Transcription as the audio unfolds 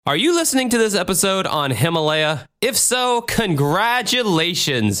Are you listening to this episode on Himalaya? If so,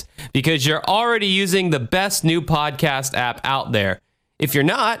 congratulations, because you're already using the best new podcast app out there. If you're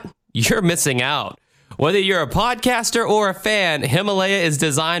not, you're missing out. Whether you're a podcaster or a fan, Himalaya is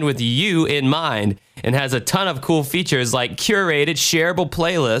designed with you in mind and has a ton of cool features like curated, shareable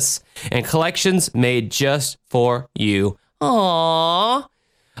playlists and collections made just for you. Aww.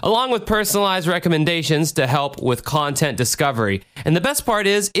 Along with personalized recommendations to help with content discovery. And the best part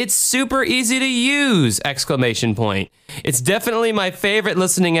is, it's super easy to use! ! It's definitely my favorite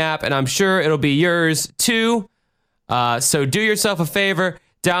listening app, and I'm sure it'll be yours too. So do yourself a favor,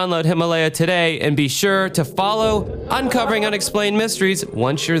 download Himalaya today, and be sure to follow Uncovering Unexplained Mysteries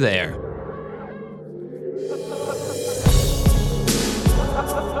once you're there.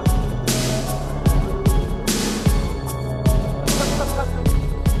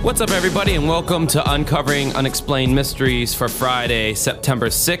 What's up, everybody, and welcome to Uncovering Unexplained Mysteries for Friday, September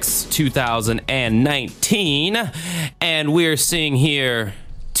 6th, 2019. And we're seeing here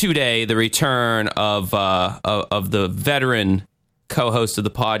today the return of the veteran co-host of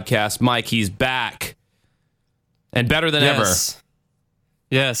the podcast, Mike. He's back and better than ever.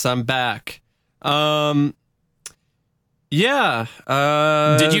 Yes, I'm back. Yeah.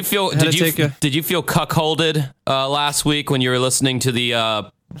 Did you feel cuckolded last week when you were listening to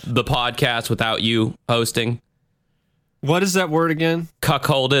the podcast without you hosting? What is that word again?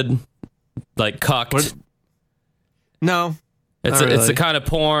 Cuckolded, like cucked. What? No, it's a kind of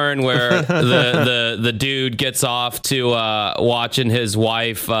porn where the dude gets off to watching his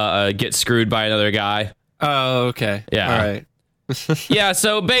wife get screwed by another guy. Oh, okay. Yeah. All right. Yeah,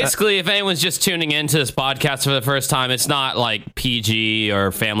 so basically, if anyone's just tuning into this podcast for the first time, it's not like PG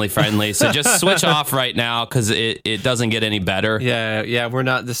or family friendly, so just switch off right now because it doesn't get any better. Yeah, we're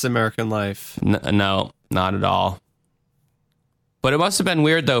not This American Life. No, not at all. But it must have been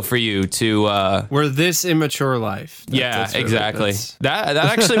weird, though, for you to... We're This Immature Life. That's exactly. That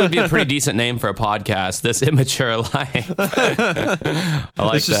actually would be a pretty decent name for a podcast, This Immature Life. I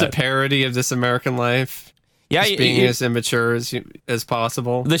like it's just that. a parody of This American Life. Yeah, just being as immature as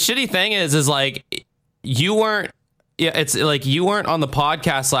possible. The shitty thing is like you weren't. Yeah, it's like you weren't on the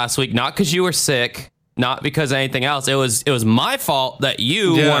podcast last week, not because you were sick, not because of anything else. It was my fault that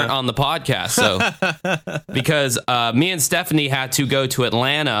you weren't on the podcast. So because me and Stephanie had to go to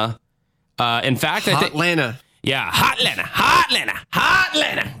Atlanta. In fact, I think Atlanta. Yeah, hot Atlanta.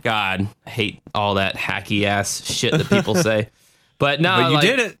 God, I hate all that hacky ass shit that people say. But no, but you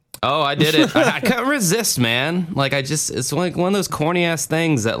did it. Oh, I did it. I couldn't resist, man. Like, it's like one of those corny ass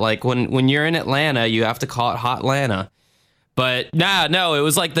things that, like, when you're in Atlanta, you have to call it Hot Atlanta. But no, it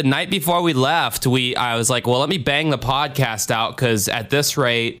was like the night before we left. I was like, well, let me bang the podcast out because at this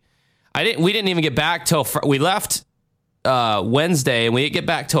rate, we didn't even get back till we left Wednesday and we didn't get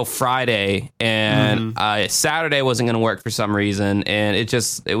back till Friday, and Saturday wasn't going to work for some reason, and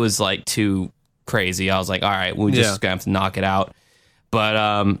it was like too crazy. I was like, all right, we're just gonna have to knock it out. But,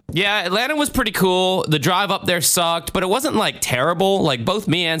 yeah, Atlanta was pretty cool. The drive up there sucked, but it wasn't, like, terrible. Like, both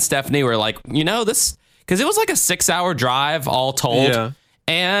me and Stephanie were like, this... Because it was, like, a 6-hour drive, all told. Yeah.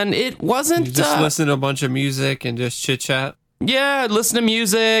 And it wasn't... You just listen to a bunch of music and just chit-chat? Yeah, listen to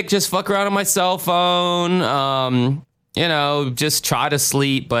music, just fuck around on my cell phone, just try to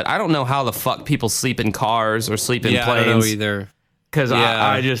sleep. But I don't know how the fuck people sleep in cars or sleep in planes. I don't know either. Because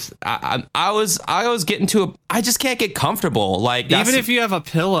I was getting to I just can't get comfortable. Like, even if you have a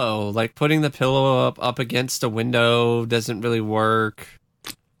pillow, like putting the pillow up against a window doesn't really work.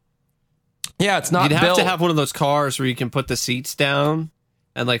 Yeah, it's not. You'd have to have one of those cars where you can put the seats down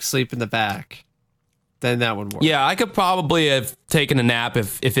and like sleep in the back. Then that would work. Yeah, I could probably have taken a nap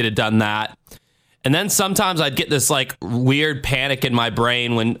if it had done that. And then sometimes I'd get this like weird panic in my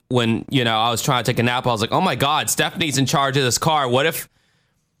brain when I was trying to take a nap. I was like, oh my God, Stephanie's in charge of this car. What if,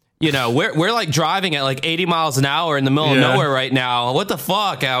 we're like driving at like 80 miles an hour in the middle of nowhere right now. What the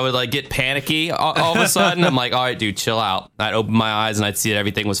fuck? I would like get panicky all of a sudden. I'm like, all right, dude, chill out. I'd open my eyes and I'd see that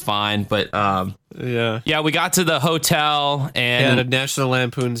everything was fine. But yeah, we got to the hotel and a National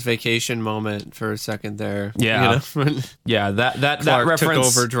Lampoon's Vacation moment for a second there. Yeah, yeah, that Clark reference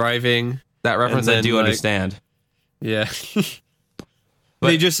took over driving. That reference I do understand. Yeah.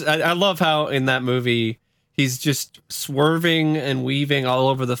 I love how in that movie he's just swerving and weaving all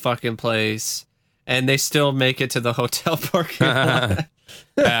over the fucking place, and they still make it to the hotel parking lot.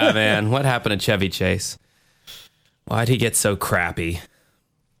 Yeah, man. What happened to Chevy Chase? Why'd he get so crappy?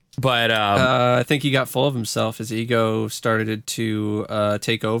 But I think he got full of himself. His ego started to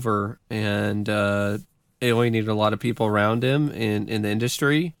take over, and he only needed a lot of people around him in the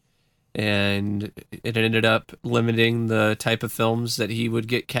industry. and it ended up limiting the type of films that he would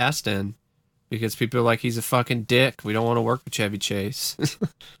get cast in because people are like, he's a fucking dick. We don't want to work with Chevy Chase.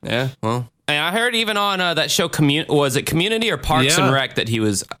 Yeah, well, and I heard even on that show, was it Community or Parks and Rec that he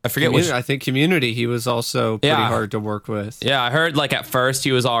was? I forget which. I think Community. He was also pretty hard to work with. Yeah, I heard like at first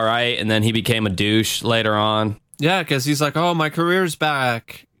he was all right, and then he became a douche later on. Yeah, because he's like, oh, my career's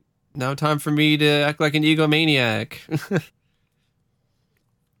back. Now time for me to act like an egomaniac.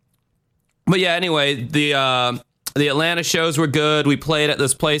 But yeah, anyway, the Atlanta shows were good. We played at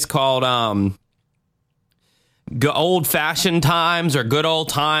this place called Old Fashioned Times or Good Old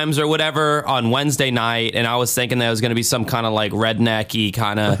Times or whatever on Wednesday night, and I was thinking that was going to be some kind of like rednecky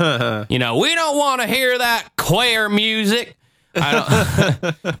kind of, we don't want to hear that queer music.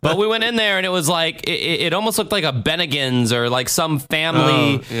 But we went in there and it was like it almost looked like a Bennigan's or like some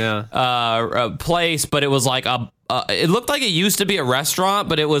family place, but it was like it looked like it used to be a restaurant,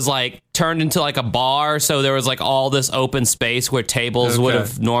 but it was like turned into like a bar. So there was like all this open space where tables would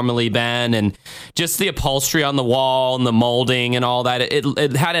have normally been, and just the upholstery on the wall and the molding and all that.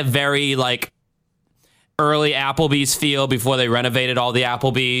 It had a very like early Applebee's feel before they renovated all the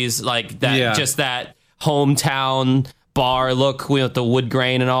Applebee's, like that, just that hometown bar look with the wood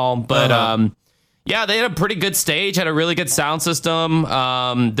grain and all. But they had a pretty good stage, had a really good sound system.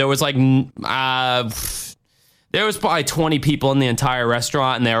 There was like there was probably 20 people in the entire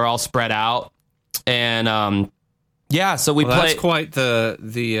restaurant, and they were all spread out. And so we played. That's quite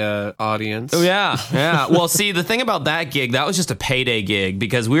the audience. Oh yeah. Well, see, the thing about that gig, that was just a payday gig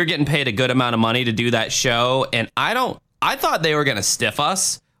because we were getting paid a good amount of money to do that show, and I thought they were gonna stiff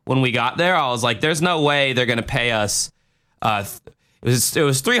us when we got there. I was like, there's no way they're gonna pay us. It was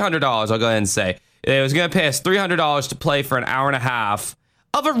 $300. I'll go ahead and say it was going to pay us $300 to play for an hour and a half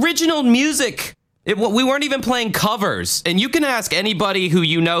of original music. We weren't even playing covers. And you can ask anybody who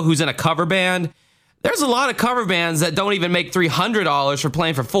you know who's in a cover band. There's a lot of cover bands that don't even make $300 for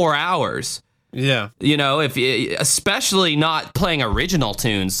playing for 4 hours. Yeah. Especially not playing original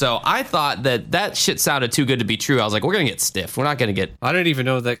tunes. So I thought that shit sounded too good to be true. I was like, we're going to get stiff. We're not going to get... I didn't even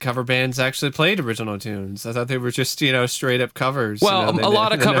know that cover bands actually played original tunes. I thought they were just, straight up covers. Well, a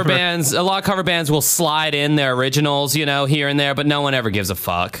lot of cover bands will slide in their originals, here and there, but no one ever gives a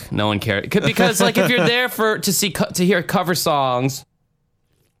fuck. No one cares. Because like if you're there to hear cover songs,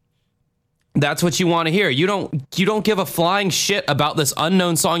 that's what you want to hear. You don't give a flying shit about this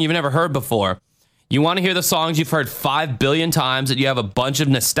unknown song you've never heard before. You want to hear the songs you've heard 5 billion times that you have a bunch of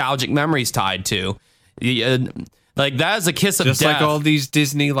nostalgic memories tied to. Like that is a kiss of death. Just like all these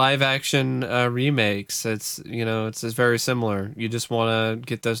Disney live action remakes. It's it's very similar. You just want to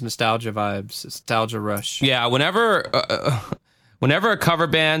get those nostalgia vibes, nostalgia rush. Yeah, whenever a cover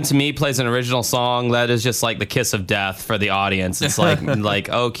band to me plays an original song, that is just like the kiss of death for the audience. It's like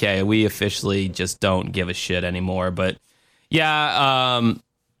okay, we officially just don't give a shit anymore. But yeah,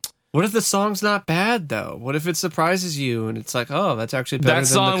 what if the song's not bad though? What if it surprises you and it's like, oh, that's actually better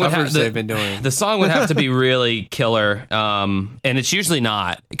than the covers they've been doing? The song would have to be really killer, and it's usually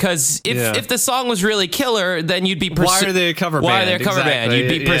not, because if the song was really killer, then you'd be why are they a cover band? Why are they a cover band? You'd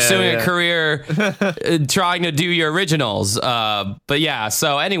be pursuing a career trying to do your originals. But yeah,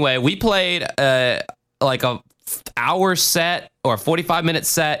 so anyway, we played like a hour set or 45-minute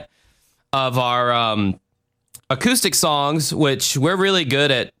set of our acoustic songs, which we're really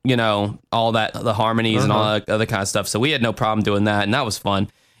good at, all that, the harmonies and all that other kind of stuff. So we had no problem doing that, and that was fun.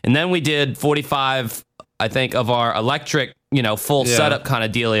 And then we did 45, I think, of our electric, full setup kind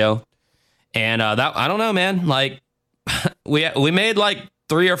of dealio. And that, I don't know, man. Like we made like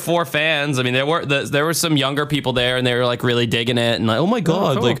 3 or 4 fans. I mean, there were some younger people there, and they were like really digging it, and like, oh my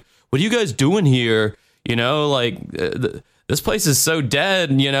god, cool. Like, what are you guys doing here? This place is so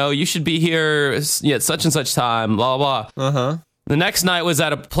dead, you should be here at such and such time, blah, blah. The next night was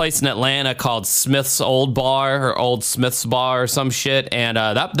at a place in Atlanta called Smith's Old Bar or Old Smith's Bar or some shit. And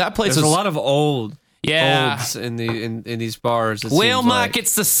that place There's was a lot of olds in these bars. Well, Mike,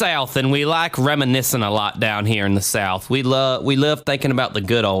 it's the South, and we like reminiscing a lot down here in the South. We love thinking about the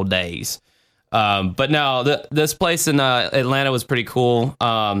good old days. But no, this place in Atlanta was pretty cool.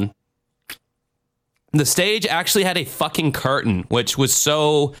 The stage actually had a fucking curtain, which was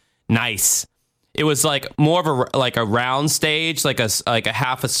so nice. It was like more of a round stage, like a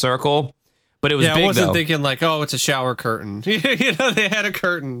half a circle, but it was big. I wasn't though. Thinking like, oh, it's a shower curtain. They had a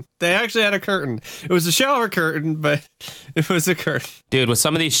curtain. They actually had a curtain. It was a shower curtain, but it was a curtain. Dude, with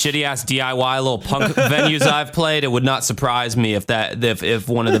some of these shitty ass DIY little punk venues I've played, it would not surprise me if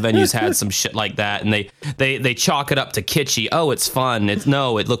one of the venues had some shit like that, and they chalk it up to kitschy. Oh, it's fun. It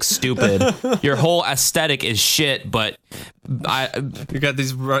looks stupid. Your whole aesthetic is shit, but You got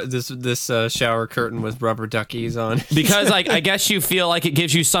this shower curtain with rubber duckies on. Because I guess you feel like it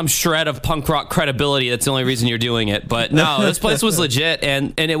gives you some shred of punk rock credibility. That's the only reason you're doing it. But no, this place was legit,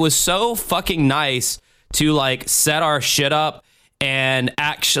 and it was so fucking nice to like set our shit up and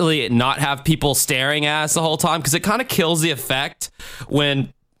actually not have people staring at us the whole time, because it kind of kills the effect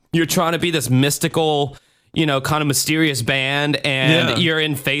when you're trying to be this mystical, you know, kind of mysterious band, and you're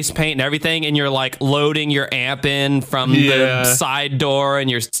in face paint and everything, and you're like loading your amp in from the side door, and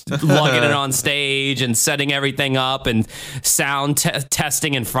you're lugging it on stage and setting everything up and sound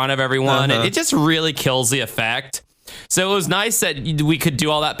testing in front of everyone. It just really kills the effect. So it was nice that we could do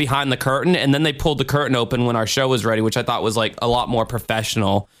all that behind the curtain, and then they pulled the curtain open when our show was ready, which I thought was like a lot more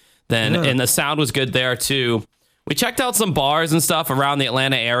professional than, and the sound was good there too. We checked out some bars and stuff around the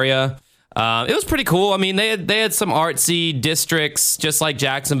Atlanta area. It was pretty cool. I mean, they had some artsy districts just like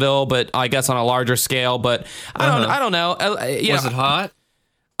Jacksonville, but I guess on a larger scale. But I don't know. Was it hot?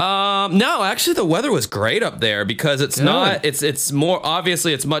 No, actually the weather was great up there, because it's not, it's more,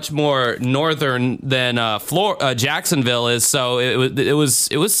 obviously it's much more northern than Jacksonville is. So it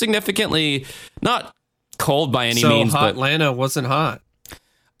was significantly not cold by any means. So but Atlanta wasn't hot.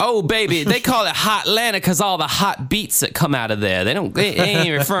 Oh, baby, they call it Hot Atlanta because all the hot beats that come out of there. They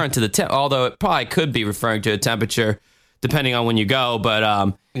ain't referring to the temp, although it probably could be referring to a temperature depending on when you go. But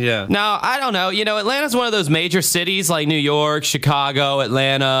no, I don't know. You know, Atlanta's one of those major cities like New York, Chicago,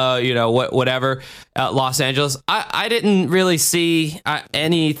 Atlanta, you know, whatever, Los Angeles. I didn't really see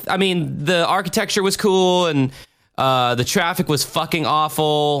any. I mean, the architecture was cool, and the traffic was fucking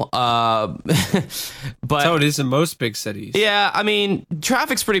awful. But so it is in most big cities. Yeah, I mean,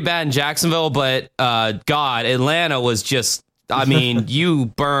 traffic's pretty bad in Jacksonville, but God, Atlanta was just, I mean, you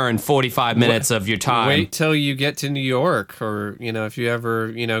burn 45 minutes of your time. Wait till you get to New York, or, you know, if you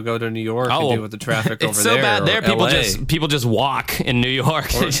ever, you know, go to New York and deal with the traffic over there. It's so bad there. People just walk in New York.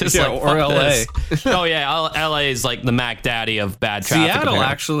 Or, just or LA. Oh, yeah. LA is like the Mac Daddy of bad traffic. Seattle,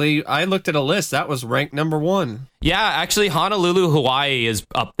 actually, I looked at a list. That was ranked number 1. Yeah, actually, Honolulu, Hawaii is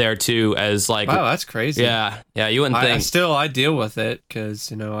up there, too, as like... Wow, that's crazy. Yeah, you wouldn't think. I deal with it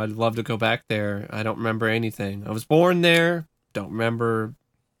because, you know, I'd love to go back there. I don't remember anything. I was born there. Don't remember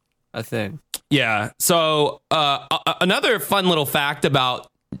a thing. Yeah. So another fun little fact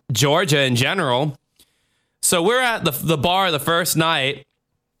about Georgia in general. So we're at the bar the first night,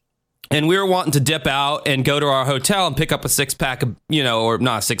 and we were wanting to dip out and go to our hotel and pick up a 6-pack of, you know, or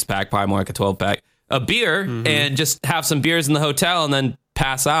not a 6-pack, probably more like a 12-pack, a beer, and just have some beers in the hotel and then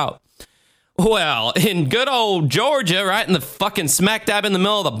pass out. Well, in good old Georgia, right in the fucking smack dab in the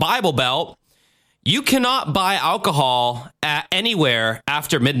middle of the Bible Belt, you cannot buy alcohol at anywhere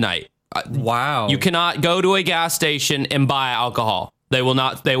after midnight. Wow. You cannot go to a gas station and buy alcohol. They will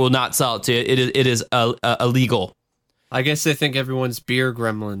not sell it to you. It is illegal. I guess they think everyone's beer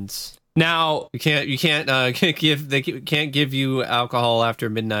gremlins. Now, they can't give you alcohol after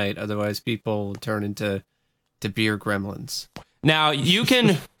midnight, otherwise people turn into beer gremlins. Now, you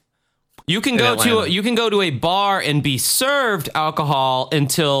can go to a bar and be served alcohol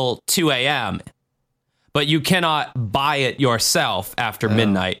until 2 a.m., but you cannot buy it yourself after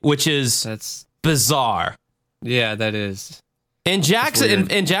midnight, which is bizarre. Yeah, that is. In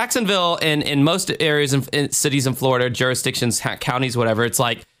Jacksonville, and in most areas in cities in Florida, jurisdictions, counties, whatever, it's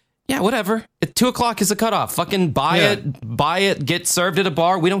like, yeah, whatever. 2 o'clock is the cutoff. Fucking buy it, get served at a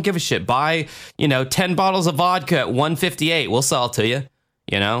bar. We don't give a shit. Buy, 10 bottles of vodka at $1.58. We'll sell it to you.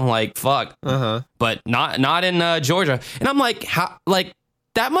 You know, like, fuck. But not in Georgia. And I'm like, how, like,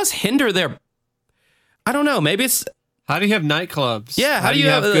 that must hinder their, I don't know, maybe it's... How do you have nightclubs? Yeah, how do you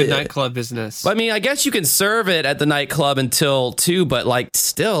have good nightclub business? I mean, I guess you can serve it at the nightclub until 2, but, like,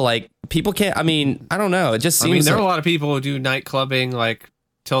 still, like, people can't, I mean, I don't know. It just seems... I mean, there are a lot of people who do night clubbing, like,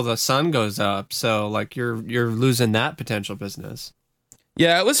 till the sun goes up. So, like, you're losing that potential business.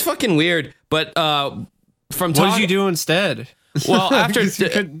 Yeah, it was fucking weird. But what did you do instead? Well,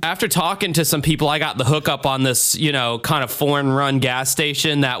 after talking to some people, I got the hookup on this, kind of foreign-run gas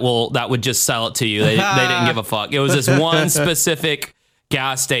station that would just sell it to you. They didn't give a fuck. It was this one specific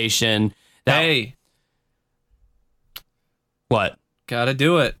gas station. Hey, what? Gotta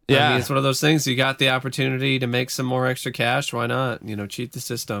do it. Yeah, I mean, it's one of those things. You got the opportunity to make some more extra cash. Why not? Cheat the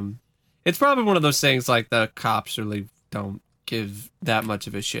system. It's probably one of those things like the cops really don't give that much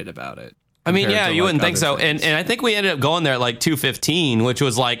of a shit about it. I mean, yeah, you wouldn't think so. And I think we ended up going there at like 2:15, which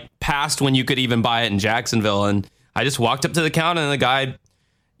was like past when you could even buy it in Jacksonville. And I just walked up to the counter and the guy,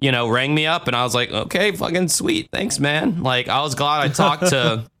 rang me up and I was like, okay, fucking sweet. Thanks, man. Like, I was glad I talked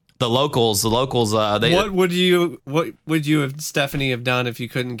to The locals, they. What would you have, Stephanie, have done if you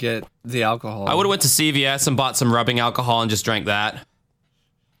couldn't get the alcohol? I would have went to CVS and bought some rubbing alcohol and just drank that.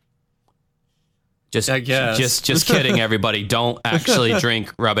 I guess. Just kidding, everybody. Don't actually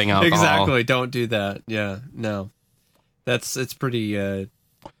drink rubbing alcohol. Exactly. Don't do that. Yeah. No. It's pretty. Although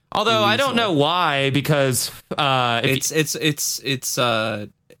illegal. I don't know why, because it's.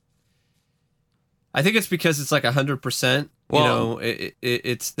 I think it's because it's like 100%. Well,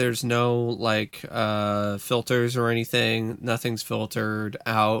 It's there's no like filters or anything. Nothing's filtered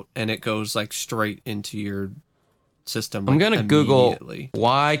out, and it goes like straight into your system. I'm gonna Google immediately.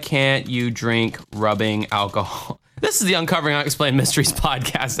 why can't you drink rubbing alcohol. This is the Uncovering Unexplained Mysteries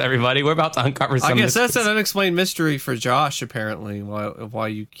podcast, everybody. We're about to uncover some. I guess mysteries. that's an unexplained mystery for Josh. Apparently, why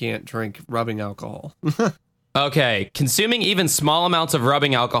you can't drink rubbing alcohol. Okay, consuming even small amounts of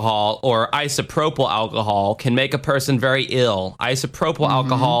rubbing alcohol or isopropyl alcohol can make a person very ill. Isopropyl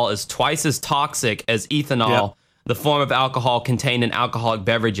alcohol is twice as toxic as ethanol, the form of alcohol contained in alcoholic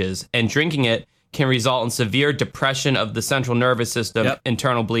beverages, and drinking it can result in severe depression of the central nervous system,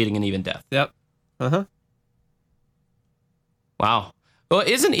 internal bleeding, and even death. Yep. Uh-huh. Wow. Well,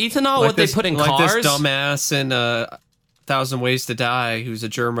 isn't ethanol what they put in cars? Like this dumbass in 1,000 Ways to Die, who's a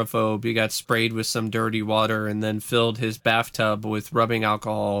germaphobe. He got sprayed with some dirty water and then filled his bathtub with rubbing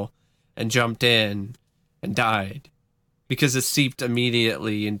alcohol and jumped in and died because it seeped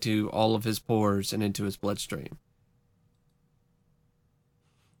immediately into all of his pores and into his bloodstream.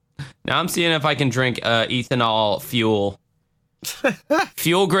 Now I'm seeing if I can drink ethanol fuel.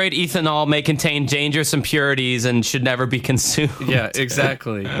 Fuel grade ethanol may contain dangerous impurities and should never be consumed. Yeah,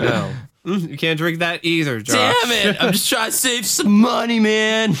 exactly. No. You can't drink that either, Josh. Damn it! I'm just trying to save some money,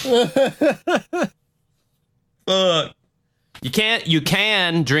 man. Fuck. You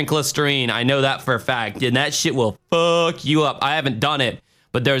can drink Listerine. I know that for a fact. And that shit will fuck you up. I haven't done it,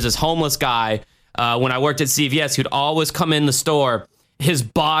 but there's this homeless guy when I worked at CVS who'd always come in the store. His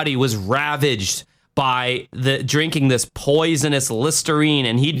body was ravaged by drinking this poisonous Listerine,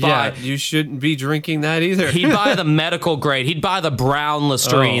 and he'd buy. Yeah, you shouldn't be drinking that either. He'd buy the medical grade. He'd buy the brown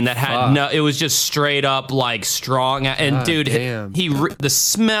Listerine that had no. It was just straight up like strong. And God dude, damn. the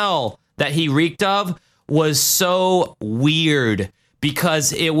smell that he reeked of was so weird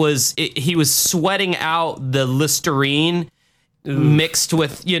because he was sweating out the Listerine. Oof. Mixed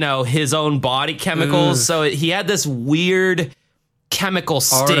with his own body chemicals. Oof. So he had this weird chemical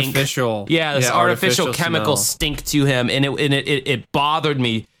stink. Artificial. Yeah, this artificial chemical stink to him, and it bothered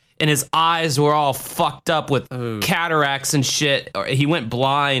me. And his eyes were all fucked up with cataracts and shit. Or he went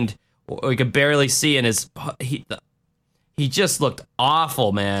blind, or he could barely see. And he just looked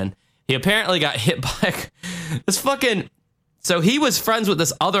awful, man. He apparently got hit by this fucking. So he was friends with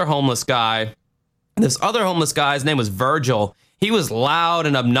this other homeless guy. This other homeless guy's name was Virgil. He was loud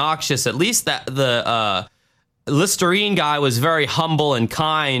and obnoxious. At least the Listerine guy was very humble and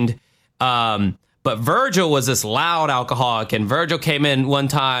kind. But Virgil was this loud alcoholic. And Virgil came in one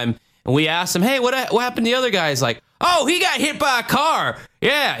time and we asked him, hey, what happened to the other guy? He's like, oh, he got hit by a car.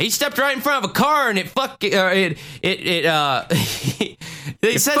 Yeah, he stepped right in front of a car and he fucked him up.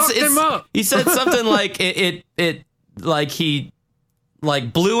 He said something like he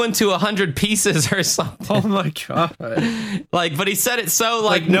blew into 100 pieces or something. Oh my god! But he said it so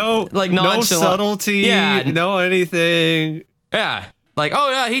no subtlety, no anything. Yeah,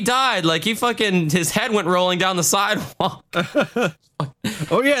 oh yeah, he died. His head went rolling down the sidewalk.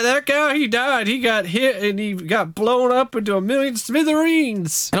 Oh yeah, that guy, he died. He got hit and he got blown up into a million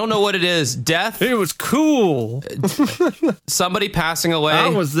smithereens. I don't know what it is. Death. It was cool. Somebody passing away. I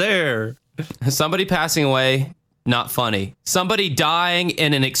was there. Somebody passing away. Not funny. Somebody dying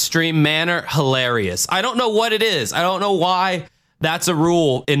in an extreme manner, hilarious. I don't know what it is. I don't know why that's a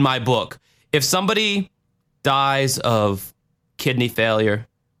rule in my book. If somebody dies of kidney failure,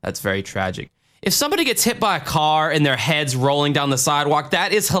 that's very tragic. If somebody gets hit by a car and their head's rolling down the sidewalk,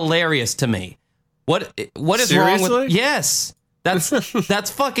 that is hilarious to me. What is Seriously? wrong with? Yes, that's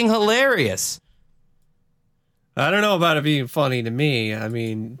fucking hilarious. I don't know about it being funny to me. I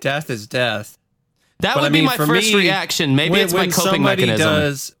mean, death is death. That would be my first reaction. Maybe it's my coping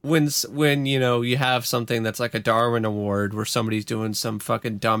mechanism. When you have something that's like a Darwin Award where somebody's doing some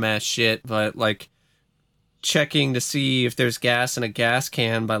fucking dumbass shit, but checking to see if there's gas in a gas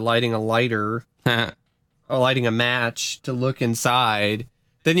can by lighting a lighter or lighting a match to look inside,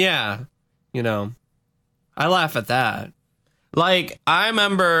 then yeah, I laugh at that. I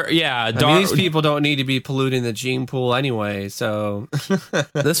remember, these people don't need to be polluting the gene pool anyway, so...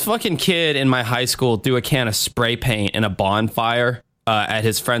 This fucking kid in my high school threw a can of spray paint in a bonfire at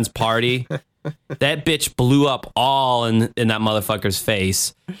his friend's party, That bitch blew up all in that motherfucker's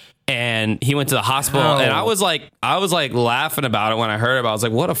face. And he went to the hospital, Ow. and I was like laughing about it when I heard about it. I was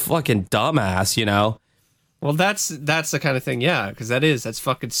like, what a fucking dumbass, you know? Well, that's the kind of thing, yeah, because that's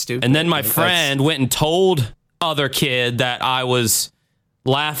fucking stupid. And then my Like, friend went and told other kid that I was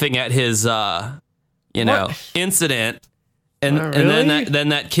laughing at his, incident. And Oh, and then really?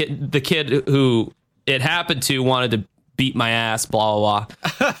 that kid, the kid who it happened to, wanted to beat my ass, blah blah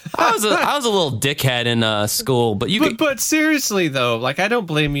blah. I was a little dickhead in school, but But seriously though, like I don't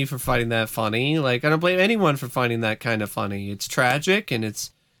blame you for finding that funny. Like I don't blame anyone for finding that kind of funny. It's tragic and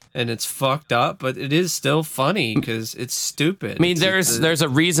it's fucked up, but it is still funny because it's stupid. I mean, there's a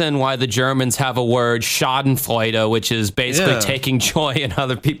reason why the Germans have a word Schadenfreude, which is basically Yeah. taking joy in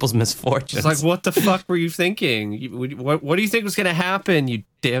other people's misfortunes. It's like, what the fuck were you thinking? What do you think was gonna happen? You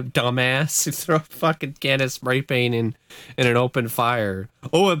damn dumbass! You throw a fucking can of spray paint in an open fire.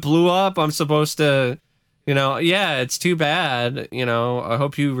 Oh, it blew up. I'm supposed to, yeah, it's too bad. I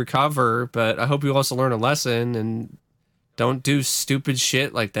hope you recover, but I hope you also learn a lesson and don't do stupid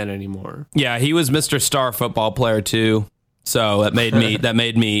shit like that anymore. Yeah, he was Mr. Star football player too. So it made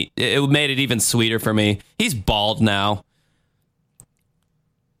it even sweeter for me. He's bald now,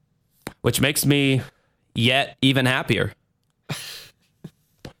 which makes me yet even happier.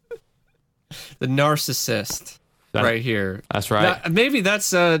 The narcissist. Right here. That's right. Maybe that's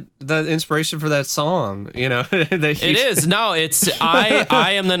the inspiration for that song. It is. No, it's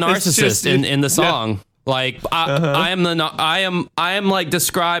I am the narcissist just- in the song. yeah. Like I am like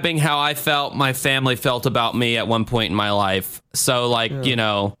describing how I felt my family felt about me at one point in my life. So like,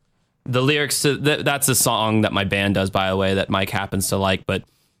 the lyrics to that's a song that my band does, by the way, that Mike happens to like. But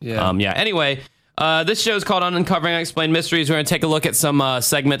anyway, this show is called Uncovering Unexplained Mysteries. We're going to take a look at some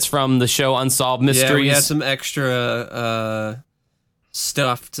segments from the show Unsolved Mysteries. Yeah, we had some extra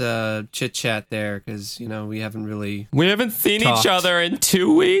stuffed chit chat there because we haven't seen talked. each other in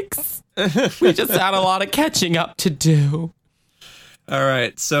 2 weeks. We just had a lot of catching up to do. All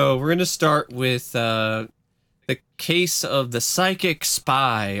right, so we're gonna start with the case of the psychic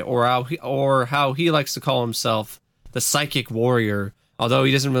spy, or how he likes to call himself, the psychic warrior. Although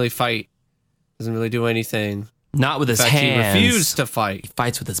he doesn't really fight, doesn't really do anything. Not with his In fact, hands. he refused to fight. He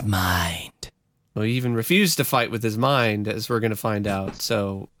fights with his mind. Well, he even refused to fight with his mind, as we're gonna find out.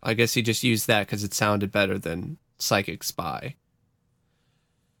 So I guess he just used that because it sounded better than psychic spy.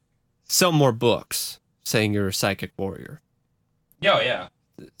 Sell more books saying you're a psychic warrior. Oh, yeah.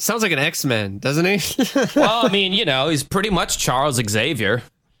 Sounds like an X-Men, doesn't he? Well, I mean, he's pretty much Charles Xavier.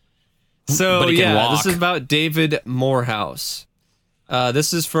 So, But he can walk. this is about David Morehouse.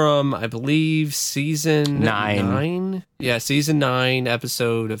 This is from, I believe, season 9. Yeah, season 9,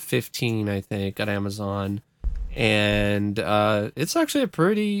 episode 15, I think, on Amazon. And it's actually a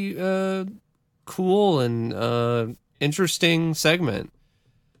pretty cool and interesting segment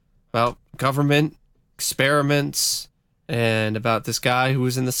about government experiments and about this guy who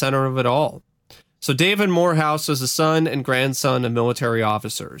was in the center of it all. So David Morehouse was the son and grandson of military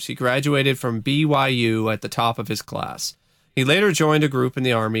officers. He graduated from BYU at the top of his class. He later joined a group in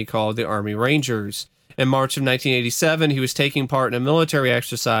the Army called the Army Rangers. In March of 1987, he was taking part in a military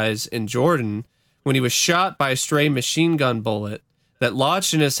exercise in Jordan when he was shot by a stray machine gun bullet that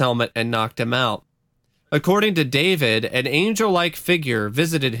lodged in his helmet and knocked him out. According to David, an angel-like figure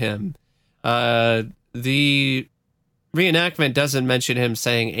visited him. The reenactment doesn't mention him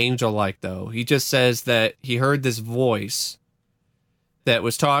saying angel-like, though. He just says that he heard this voice that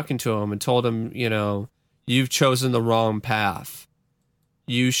was talking to him and told him, you've chosen the wrong path.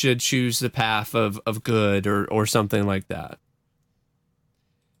 You should choose the path of good or something like that.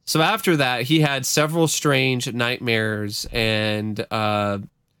 So after that, he had several strange nightmares and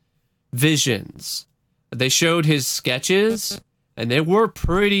visions. They showed his sketches, and they were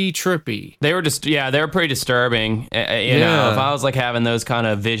pretty trippy. They were they were pretty disturbing. If I was like having those kind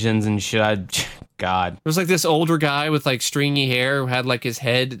of visions and shit, God. There was like this older guy with like stringy hair who had like his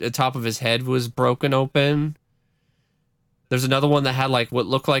head, the top of his head was broken open. There's another one that had like what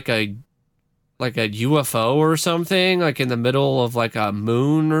looked like a UFO or something, like in the middle of like a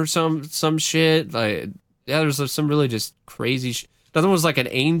moon or some shit. Like, yeah, there's some really just crazy shit. Another one was like an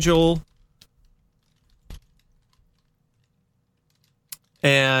angel.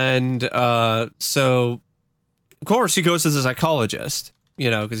 And so, of course, he goes to the psychologist,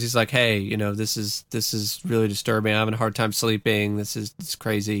 because he's like, hey, this is really disturbing. I'm having a hard time sleeping. It's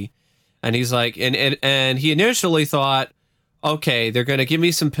crazy. And he's like, and he initially thought, okay, they're going to give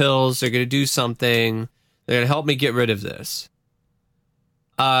me some pills. They're going to do something. They're going to help me get rid of this.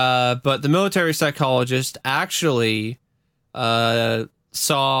 But the military psychologist actually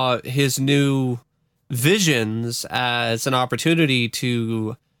saw his new visions as an opportunity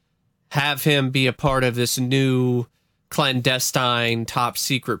to have him be a part of this new clandestine top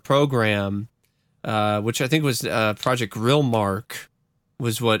secret program, which I think was Project Grillmark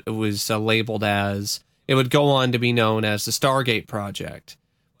was what it was labeled as. It would go on to be known as the Stargate Project.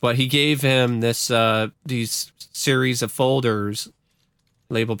 But he gave him this these series of folders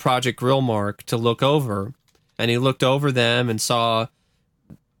labeled Project Grillmark to look over. And he looked over them and saw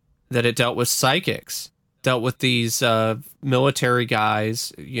that it dealt with psychics, dealt with these military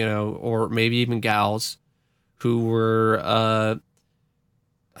guys, or maybe even gals, who were,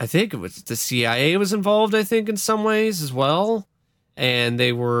 I think it was the CIA was involved, I think, in some ways as well. And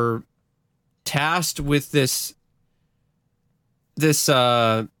they were tasked with this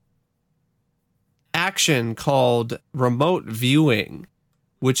action called remote viewing,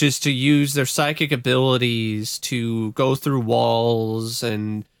 which is to use their psychic abilities to go through walls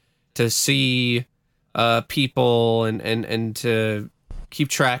and to see people and to keep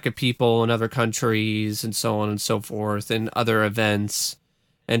track of people in other countries and so on and so forth and other events,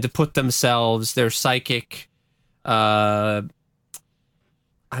 and to put themselves, their psychic, I'm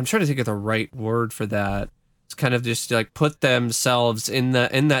trying to think of the right word for that. It's kind of just like put themselves in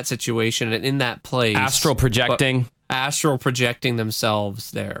that situation and in that place. Astral projecting. Astral projecting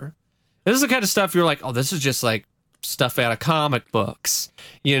themselves there. This is the kind of stuff you're like, oh, this is just like stuff out of comic books,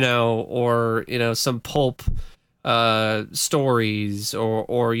 or some pulp stories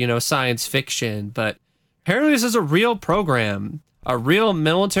or science fiction. But apparently this is a real program, a real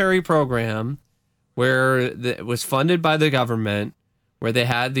military program where it was funded by the government, where they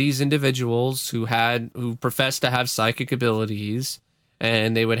had these individuals who professed to have psychic abilities,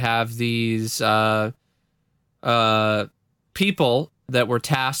 and they would have these people that were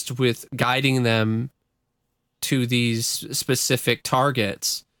tasked with guiding them to these specific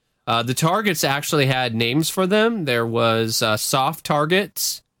targets. The targets actually had names for them. There was soft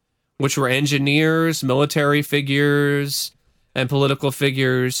targets, which were engineers, military figures, and political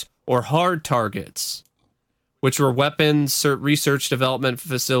figures, or hard targets, which were weapons, research development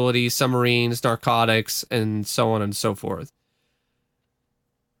facilities, submarines, narcotics, and so on and so forth.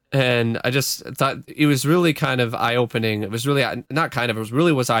 And I just thought it was really kind of eye-opening. It was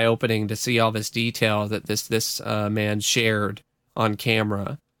really was eye-opening to see all this detail that this man shared on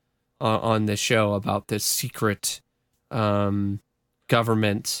camera on this show about this secret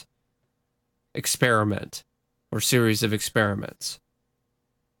government experiment or series of experiments.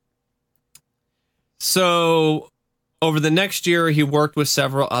 So over the next year, he worked with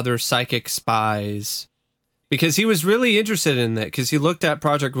several other psychic spies because he was really interested in that, because he looked at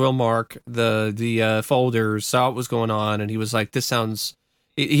Project Grillmark, the folders, saw what was going on, and he was like, this sounds...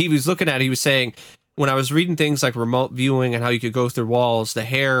 He was looking at it, he was saying, when I was reading things like remote viewing and how you could go through walls, the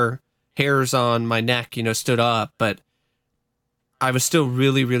hairs on my neck, stood up, but I was still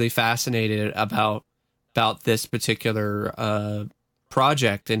really, really fascinated about this particular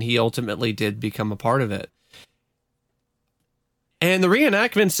project, and he ultimately did become a part of it. And the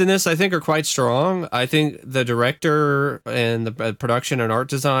reenactments in this, I think, are quite strong. I think the director and the production and art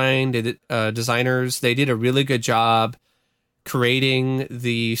designers, they did a really good job creating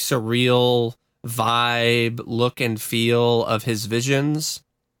the surreal vibe, look, and feel of his visions.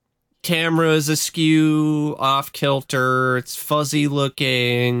 Camera is askew, off kilter, it's fuzzy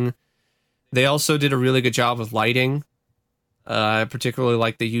looking. They also did a really good job with lighting. I particularly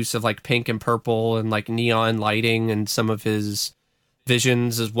like the use of like pink and purple and like neon lighting in some of his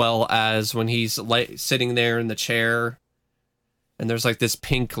visions, as well as when he's sitting there in the chair and there's like this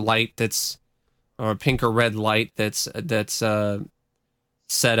pink light or pink or red light that's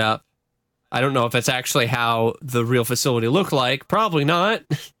set up. I don't know if it's actually how the real facility looked like. Probably not.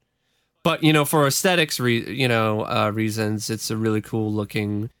 But, for aesthetics reasons, it's a really cool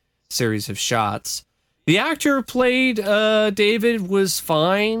looking series of shots. The actor who played David was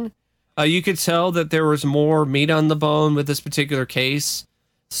fine. You could tell that there was more meat on the bone with this particular case,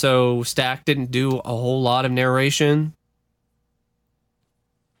 so Stack didn't do a whole lot of narration.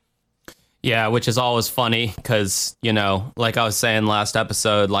 Yeah, which is always funny because, like I was saying last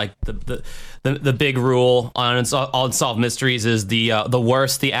episode, like the big rule on Unsolved Mysteries is the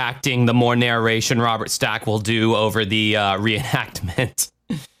worse the acting, the more narration Robert Stack will do over the reenactment.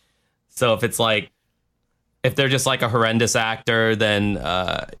 So if they're just like a horrendous actor, then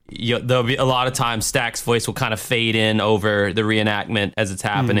there'll be a lot of times Stack's voice will kind of fade in over the reenactment as it's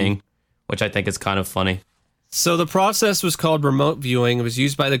happening, which I think is kind of funny. So the process was called remote viewing. It was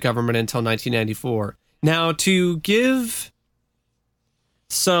used by the government until 1994. Now, to give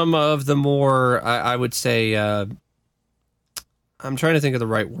some of the more, I would say, I'm trying to think of the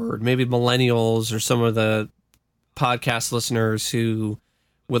right word. Maybe millennials or some of the podcast listeners who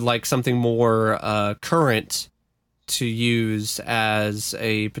would like something more current to use as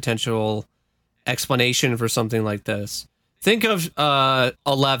a potential explanation for something like this. Think of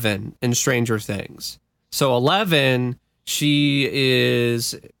Eleven in Stranger Things. So Eleven, she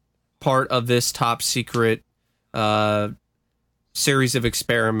is part of this top secret series of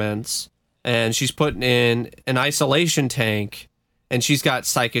experiments, and she's put in an isolation tank, and she's got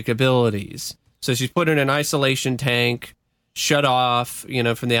psychic abilities. So she's put in an isolation tank, shut off,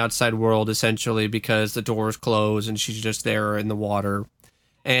 from the outside world, essentially, because the door's closed and she's just there in the water.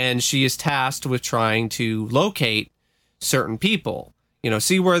 And she is tasked with trying to locate certain people,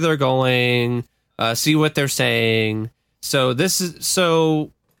 see where they're going, see what they're saying. This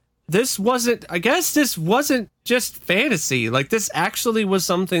wasn't, I guess this wasn't just fantasy. Like, this actually was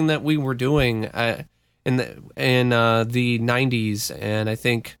something that we were doing in the 90s and I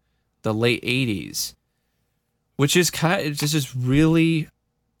think the late 80s, which is just really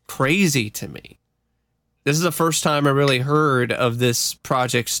crazy to me. This is the first time I really heard of this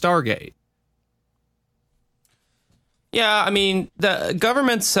Project Stargate. Yeah, I mean, the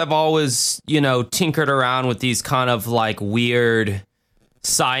governments have always, tinkered around with these kind of like weird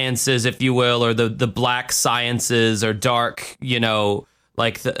sciences, if you will, or the black sciences or dark,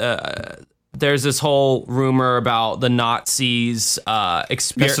 like there's this whole rumor about the Nazis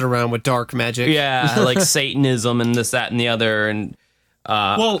messing around with dark magic. Yeah, like Satanism and this, that, and the other. And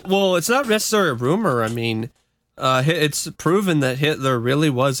well, it's not necessarily a rumor. I mean, it's proven that Hitler really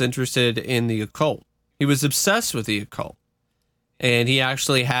was interested in the occult. He was obsessed with the occult, and he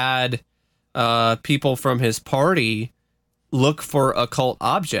actually had people from his party look for occult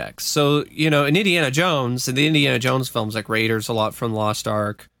objects. So, in Indiana Jones, in the Indiana Jones films, like Raiders of the Lost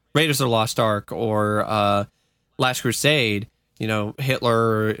Ark, or Last Crusade,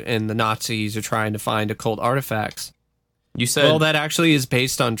 Hitler and the Nazis are trying to find occult artifacts. You said, well, that actually is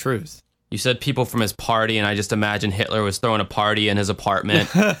based on truth. You said people from his party, and I just imagine Hitler was throwing a party in his apartment.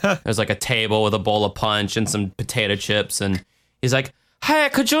 There's like a table with a bowl of punch and some potato chips, and he's like, "Hey,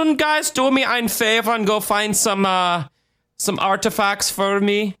 could you guys do me ein favor and go find some artifacts for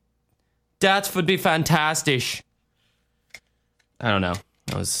me? That would be fantastic." I don't know.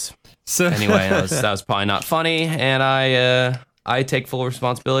 That was probably not funny, and I take full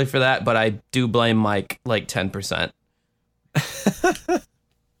responsibility for that, but I do blame Mike like 10%.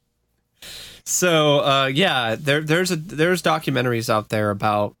 So there's documentaries out there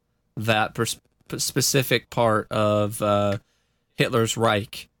about that specific part of Hitler's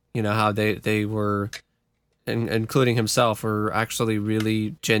Reich. How they were, including himself, were actually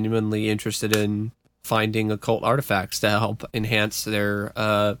really genuinely interested in finding occult artifacts to help enhance their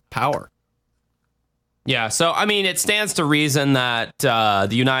power. Yeah, so I mean, it stands to reason that the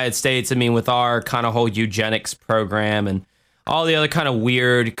United States, with our kind of whole eugenics program and all the other kind of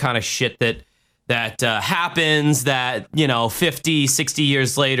weird kind of shit that happens that, 50, 60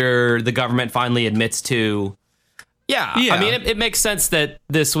 years later, the government finally admits to. Yeah. I mean, it makes sense that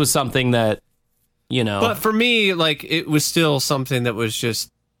this was something that, But for me, like, it was still something that was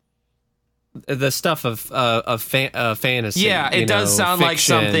just the stuff of fantasy. Yeah, it does sound fiction. Like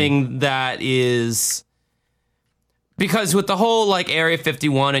something that is... Because with the whole like Area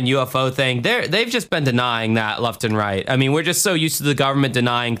 51 and UFO thing, they've just been denying that left and right. I mean, we're just so used to the government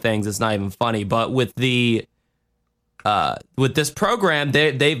denying things, it's not even funny. But with this program,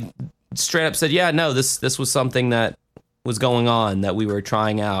 they've straight up said, yeah, no, this was something that was going on that we were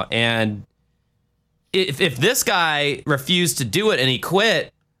trying out. And if this guy refused to do it and he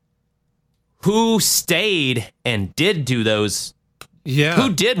quit, who stayed and did do those? Yeah.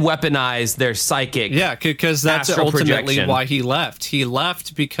 Who did weaponize their psychic? Yeah, because that's ultimately why he left. He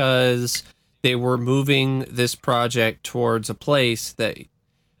left because they were moving this project towards a place that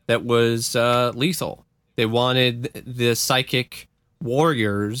was lethal. They wanted the psychic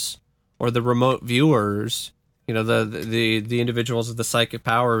warriors or the remote viewers, the individuals of the psychic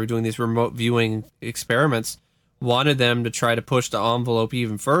power who are doing these remote viewing experiments, wanted them to try to push the envelope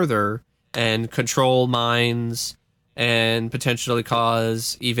even further and control minds and potentially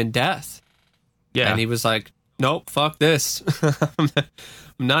cause even death. Yeah. And he was like, nope, fuck this. I'm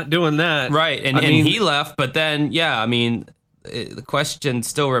not doing that. Right. And he left, but then, the question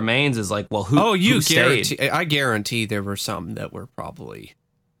still remains is like, well, who stayed? I guarantee there were some that were probably...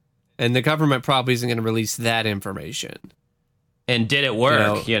 And the government probably isn't going to release that information. And did it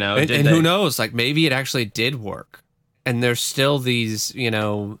work? And who knows? Like, maybe it actually did work. And there's still these,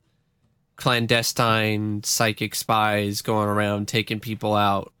 clandestine psychic spies going around taking people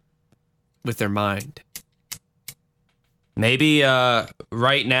out with their mind. Maybe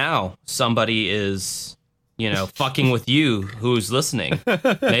right now somebody is, fucking with you who's listening.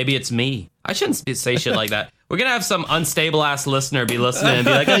 Maybe it's me. I shouldn't say shit like that. We're going to have some unstable ass listener be listening and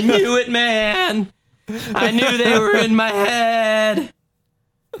be like, I knew it, man. I knew they were in my head.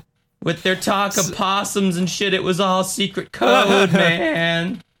 With their talk of possums and shit, it was all secret code,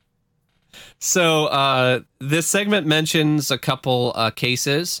 man. So this segment mentions a couple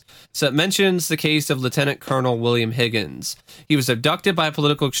cases. So it mentions the case of Lieutenant Colonel William Higgins. He was abducted by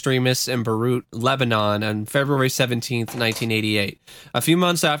political extremists in Beirut, Lebanon on February 17th, 1988. A few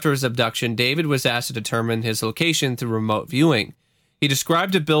months after his abduction, David was asked to determine his location through remote viewing. He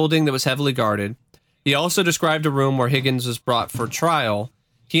described a building that was heavily guarded. He also described a room where Higgins was brought for trial.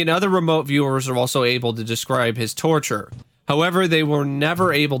 He and other remote viewers are also able to describe his torture. However, they were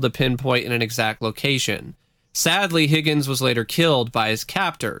never able to pinpoint an exact location. Sadly, Higgins was later killed by his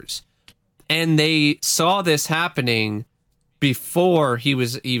captors, and they saw this happening before he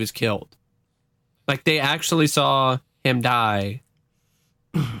was killed. Like, they actually saw him die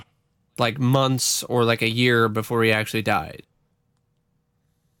like months or like a year before he actually died.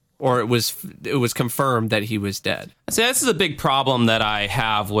 Or it was confirmed that he was dead. See, this is a big problem that I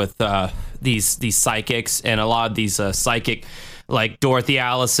have with these psychics and a lot of these psychic, like Dorothy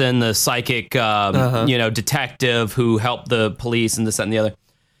Allison, the psychic, detective who helped the police and this, that, and the other.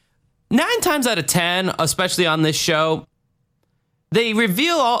 9 times out of 10, especially on this show, they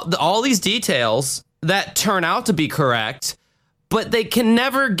reveal all these details that turn out to be correct, but they can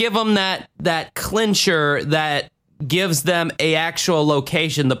never give them that clincher that gives them a actual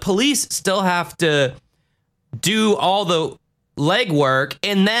location. The police still have to do all the legwork,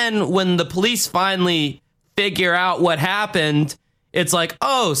 and then when the police finally figure out what happened, it's like,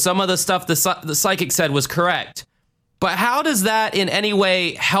 oh, some of the stuff the psychic said was correct. But how does that in any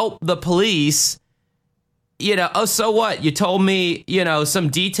way help the police? Oh, so what? You told me, some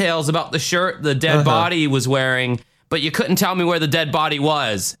details about the shirt the dead body was wearing, but you couldn't tell me where the dead body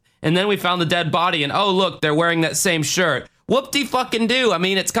was. And then we found the dead body, and oh, look, they're wearing that same shirt. Whoop-de-fucking-do. I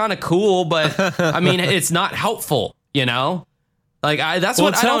mean, it's kind of cool, but, I mean, it's not helpful, Like, that's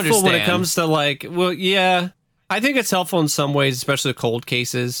what I don't understand. It's helpful when it comes to, yeah. I think it's helpful in some ways, especially cold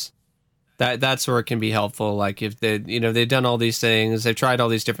cases. That's where it can be helpful. Like, if they've done all these things, they've tried all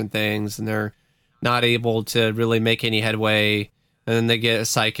these different things, and they're not able to really make any headway, and then they get a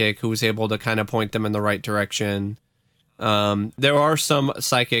psychic who was able to kind of point them in the right direction. There are some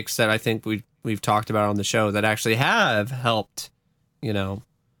psychics that I think we've talked about on the show that actually have helped,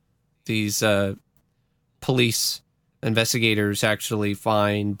 these police investigators actually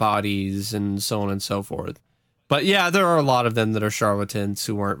find bodies and so on and so forth. But yeah, there are a lot of them that are charlatans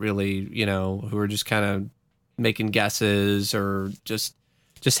who aren't really, who are just kind of making guesses or just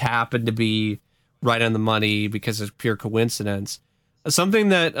happen to be right on the money because of pure coincidence. Something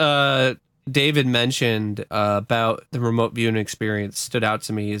that David mentioned about the remote viewing experience stood out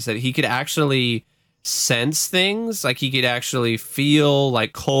to me is that he could actually sense things. Like, he could actually feel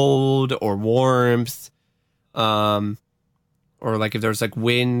like cold or warmth, or like if there's like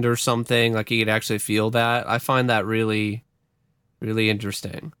wind or something, like he could actually feel that. I find that really, really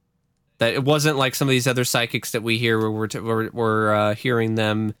interesting. That it wasn't like some of these other psychics that we hear where we're hearing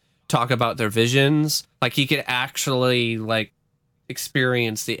them talk about their visions. Like, he could actually like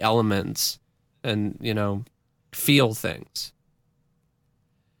experience the elements and feel things.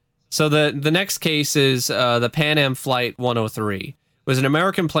 So the next case is the Pan Am Flight 103. It was an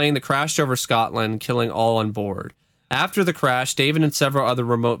American plane that crashed over Scotland, killing all on board. After the crash, David and several other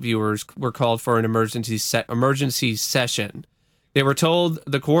remote viewers were called for an emergency session. They were told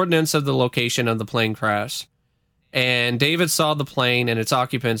the coordinates of the location of the plane crash, and David saw the plane and its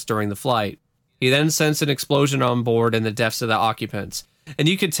occupants during the flight. He then sensed an explosion on board and the deaths of the occupants. And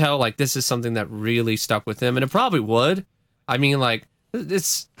you could tell, like, this is something that really stuck with him, and it probably would. I mean, like,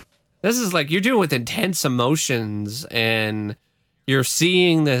 this is like, you're dealing with intense emotions, and you're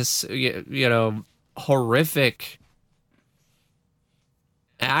seeing this, horrific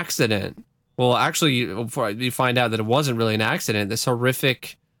accident. Well, actually, you find out that it wasn't really an accident. This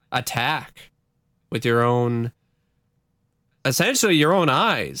horrific attack with essentially your own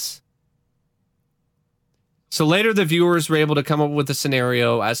eyes. So later, the viewers were able to come up with a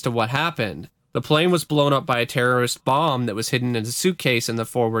scenario as to what happened. The plane was blown up by a terrorist bomb that was hidden in a suitcase in the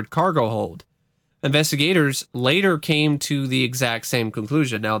forward cargo hold. Investigators later came to the exact same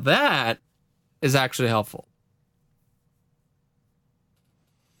conclusion. Now, that is actually helpful.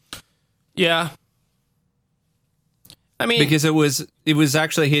 Yeah. I mean, because it was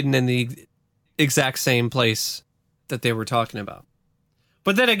actually hidden in the exact same place that they were talking about.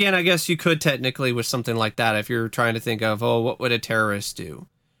 But then again, I guess you could technically with something like that, if you're trying to think of, what would a terrorist do?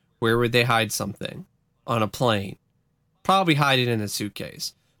 Where would they hide something? On a plane. Probably hide it in a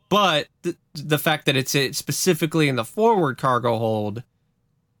suitcase. But the fact that it's specifically in the forward cargo hold,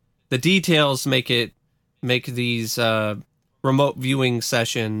 the details make these remote viewing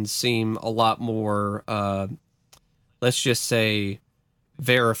sessions seem a lot more, let's just say,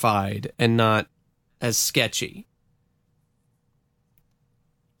 verified and not as sketchy.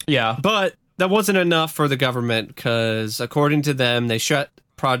 Yeah. But that wasn't enough for the government because, according to them, they shut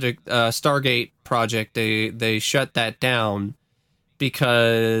Stargate project. They shut that down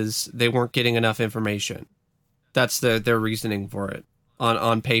because they weren't getting enough information. That's their reasoning for it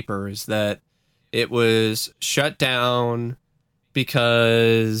on paper, is that it was shut down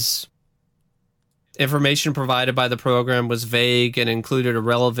because information provided by the program was vague and included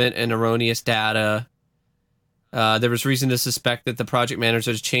irrelevant and erroneous data. There was reason to suspect that the project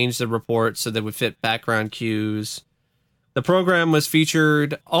managers changed the report so they would fit background cues. The program was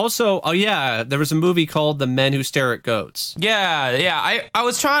featured also. Oh yeah, there was a movie called The Men Who Stare at Goats. Yeah. I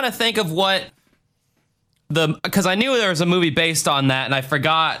was trying to think of what because I knew there was a movie based on that, and I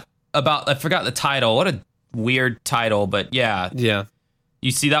forgot the title. What a weird title, but yeah. Yeah.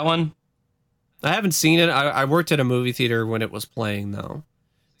 You see that one? I haven't seen it. I worked at a movie theater when it was playing though.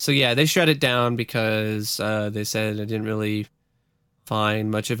 So yeah, they shut it down because they said it didn't really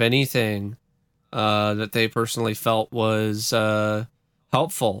find much of anything that they personally felt was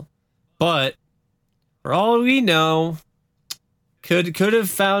helpful. But for all we know, could have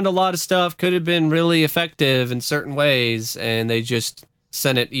found a lot of stuff, could have been really effective in certain ways, and they just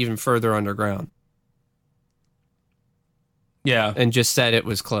sent it even further underground. Yeah. And just said it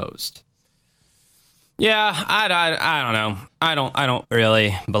was closed. Yeah, I don't know. I don't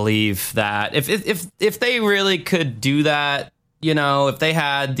really believe that. If they really could do that, you know, if they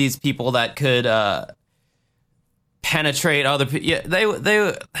had these people that could penetrate other people,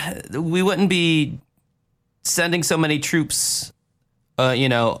 yeah, we wouldn't be sending so many troops, you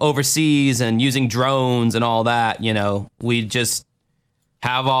know, overseas and using drones and all that. You know, we just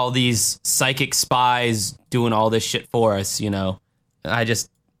have all these psychic spies doing all this shit for us. You know, I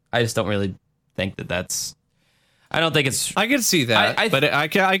just don't really think that's. I don't think it's. I could see that, but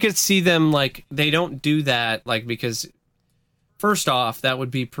I could see them like they don't do that like because first off that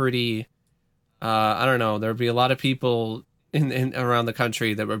would be pretty. I don't know. There would be a lot of people in around the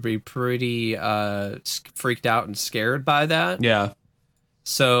country that would be pretty freaked out and scared by that. Yeah.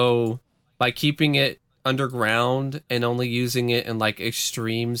 So by keeping it underground and only using it in like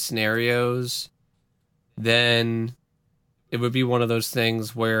extreme scenarios, then it would be one of those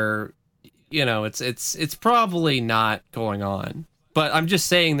things where, you know, it's probably not going on. But I'm just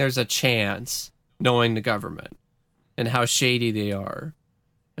saying there's a chance, knowing the government and how shady they are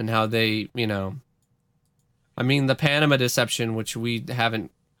and how they, you know, I mean, the Panama deception, which we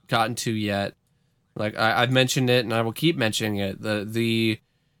haven't gotten to yet. Like I've mentioned it, and I will keep mentioning it. The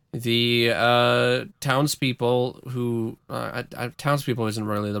townspeople who townspeople isn't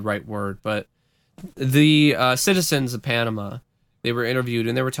really the right word, but the citizens of Panama, they were interviewed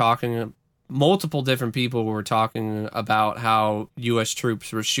and they were talking. Multiple different people were talking about how U.S.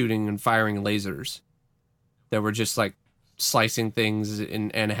 troops were shooting and firing lasers that were just like slicing things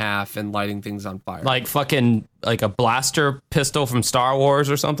in half and lighting things on fire. Like fucking like a blaster pistol from Star Wars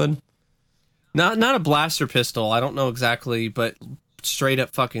or something. Not a blaster pistol. I don't know exactly, but straight up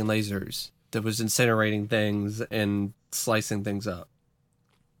fucking lasers that was incinerating things and slicing things up.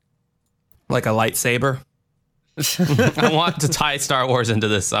 Like a lightsaber. I want to tie Star Wars into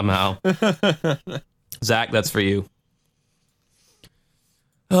this somehow. Zach, that's for you.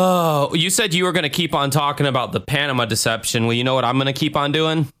 Oh, you said you were going to keep on talking about the Panama deception. Well, you know what I'm going to keep on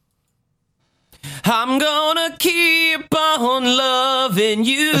doing? I'm going to keep on loving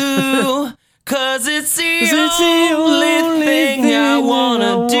you. Cause it's the only thing I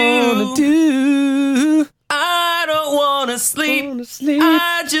wanna do. I don't wanna sleep.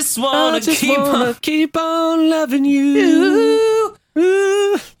 I just wanna keep on loving you.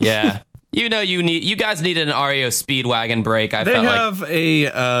 Yeah. You know, you guys needed an REO Speedwagon break. They have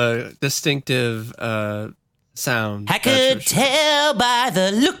a distinctive sound. I could tell by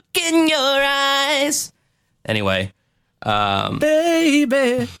the look in your eyes. Anyway,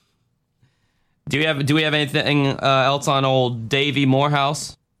 baby. Do we have anything else on old Davey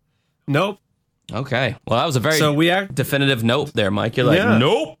Morehouse? Nope. Okay. Well, that was a very definitive nope there, Mike. You're like,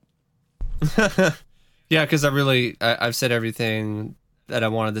 nope. Yeah, because I've said everything that I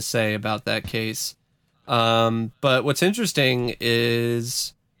wanted to say about that case. But what's interesting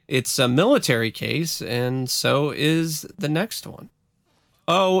is it's a military case, and so is the next one.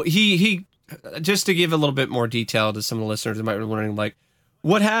 Oh, he just to give a little bit more detail to some of the listeners that might be wondering, like,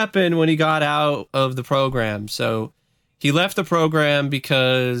 what happened when he got out of the program? So he left the program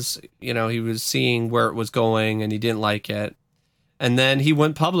because, he was seeing where it was going and he didn't like it. And then he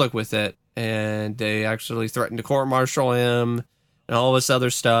went public with it, and they actually threatened to court-martial him and all this other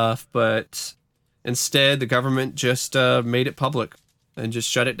stuff. But instead, the government just made it public and just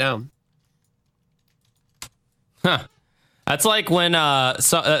shut it down. Huh. That's like when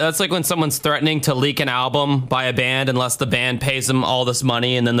someone's threatening to leak an album by a band unless the band pays them all this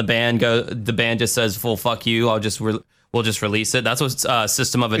money, and then the band just says, "Well, fuck you. we'll just release it." That's what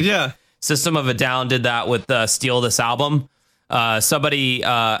System of a Down did that with Steal This Album. Somebody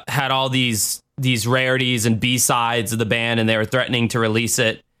had all these rarities and B-sides of the band, and they were threatening to release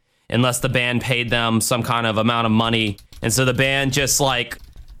it unless the band paid them some kind of amount of money. And so the band just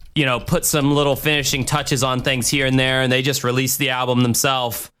put some little finishing touches on things here and there, and they just released the album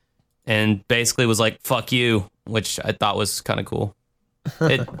themselves and basically was like, fuck you, which I thought was kind of cool.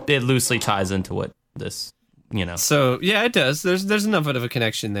 It loosely ties into what this, So, yeah, it does. There's enough of a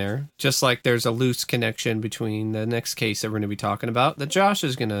connection there. Just like there's a loose connection between the next case that we're going to be talking about that Josh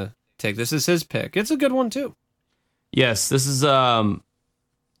is going to take. This is his pick. It's a good one, too. Yes, this is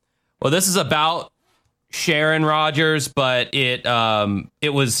about Sharon Rogers, but the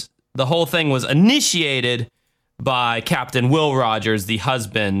whole thing was initiated by Captain Will Rogers, the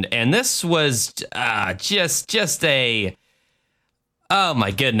husband, and this was just a, oh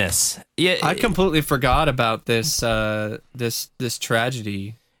my goodness. Yeah, I completely forgot about this this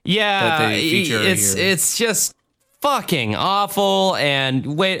tragedy. Yeah, that they feature it's just fucking awful. And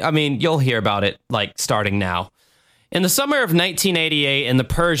you'll hear about it starting now. In the summer of 1988 in the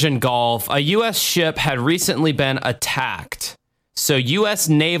Persian Gulf, a U.S. ship had recently been attacked. So U.S.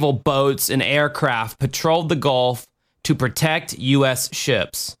 naval boats and aircraft patrolled the Gulf to protect U.S.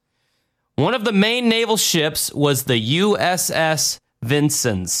 ships. One of the main naval ships was the USS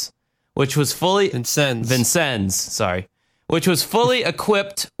Vincennes, which was fully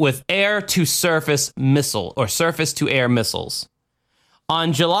equipped with air-to-surface missile or surface-to-air missiles.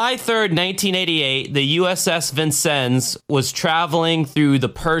 On July 3rd, 1988, the USS Vincennes was traveling through the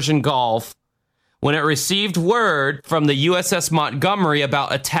Persian Gulf when it received word from the USS Montgomery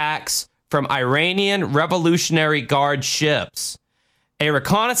about attacks from Iranian Revolutionary Guard ships. A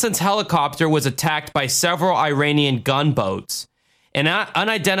reconnaissance helicopter was attacked by several Iranian gunboats. An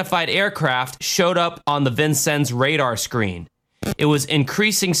unidentified aircraft showed up on the Vincennes radar screen. It was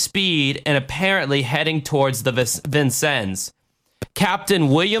increasing speed and apparently heading towards the Vincennes. Captain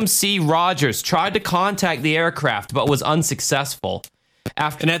William C. Rogers tried to contact the aircraft, but was unsuccessful.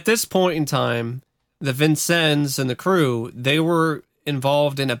 And at this point in time, the Vincennes and the crew, they were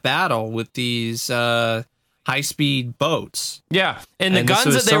involved in a battle with these high-speed boats. Yeah, and the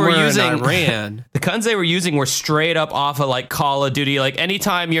guns that they were using, Iran. The guns they were using were straight up off of Call of Duty.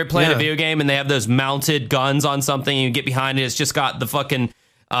 Anytime you're playing a video game and they have those mounted guns on something, and you get behind it, it's just got the fucking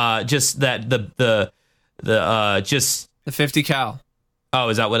The 50 cal. Oh,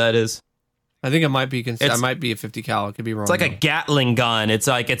 is that what that is? I think it might be. I might be a 50 cal. It could be wrong. It's like a Gatling gun. It's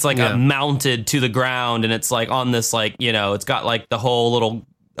like a mounted to the ground, and it's on this it's got the whole little.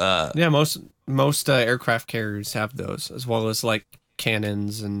 Most aircraft carriers have those, as well as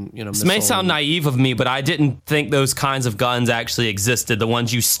cannons and This may sound naive of me, but I didn't think those kinds of guns actually existed. The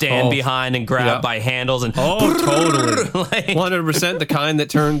ones you stand behind and grab by handles and totally 100% the kind that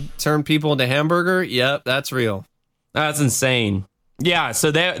turn people into hamburger. Yep, that's real. That's insane. Yeah, so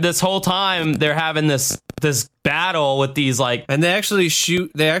this whole time they're having this battle with these and they actually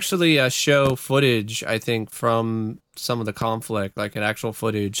show footage, I think, from some of the conflict, an actual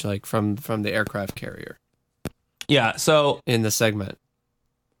footage from the aircraft carrier. Yeah, so in the segment.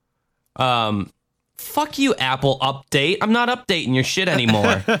 Fuck you, Apple update. I'm not updating your shit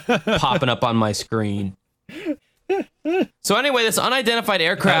anymore. Popping up on my screen. So anyway, this unidentified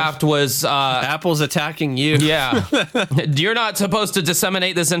aircraft was... Apple's attacking you. Yeah. You're not supposed to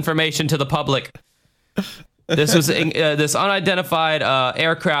disseminate this information to the public. This unidentified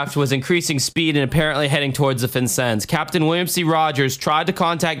aircraft was increasing speed and apparently heading towards the Vincennes. Captain William C. Rogers tried to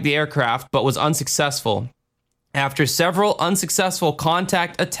contact the aircraft, but was unsuccessful. After several unsuccessful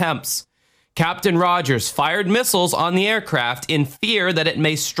contact attempts, Captain Rogers fired missiles on the aircraft in fear that it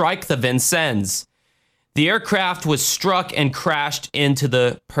may strike the Vincennes. The aircraft was struck and crashed into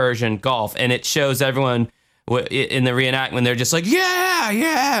the Persian Gulf, and it shows everyone in the reenactment. They're just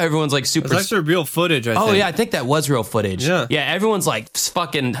yeah. Everyone's super. That's actually real footage. I think. Oh yeah, I think that was real footage. Yeah. Everyone's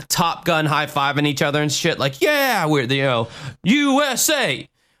fucking Top Gun high-fiving each other and shit. Yeah, we're the USA.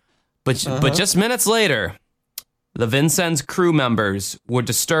 But just minutes later, the Vincennes crew members were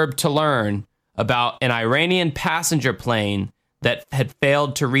disturbed to learn about an Iranian passenger plane that had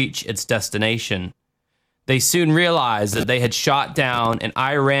failed to reach its destination. They soon realized that they had shot down an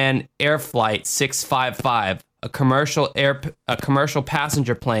Iran Air Flight 655, a commercial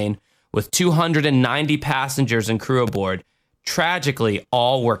passenger plane with 290 passengers and crew aboard. Tragically,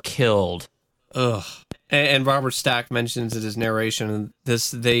 all were killed. Ugh. And Robert Stack mentions in his narration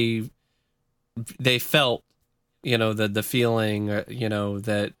this they felt, the feeling,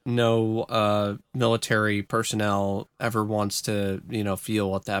 that no military personnel ever wants to,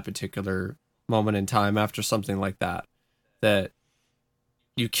 feel at that particular moment in time after something like that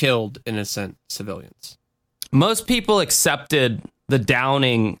you killed innocent civilians. Most people accepted the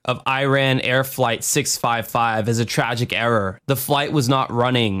downing of Iran Air Flight 655 as a tragic error. The flight was not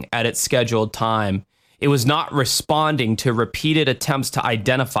running at its scheduled time. It was not responding to repeated attempts to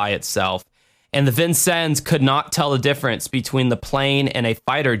identify itself. And the Vincennes could not tell the difference between the plane and a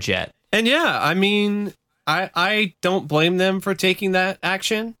fighter jet. And yeah, I mean, I don't blame them for taking that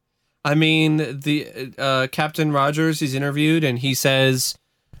action. I mean, the Captain Rogers, he's interviewed, and he says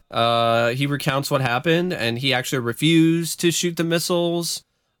he recounts what happened, and he actually refused to shoot the missiles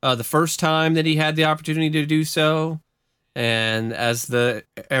the first time that he had the opportunity to do so. And as the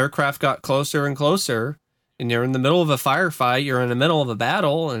aircraft got closer and closer, and you're in the middle of a firefight, you're in the middle of a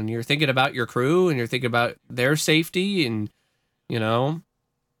battle, and you're thinking about your crew, and you're thinking about their safety, and,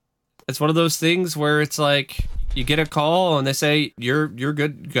 it's one of those things where it's like, you get a call and they say you're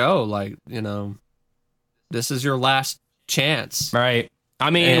good to go, like, this is your last chance, right? I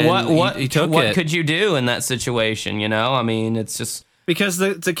mean, and what could you do in that situation? I mean, it's just because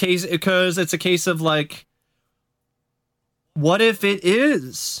it's a case of like, what if it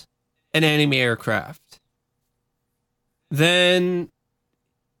is an enemy aircraft? Then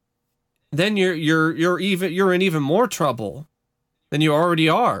you're in even more trouble than you already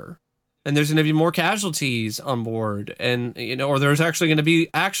are. And there's going to be more casualties on board, and or there's actually going to be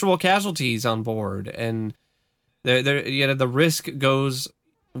actual casualties on board, and the risk goes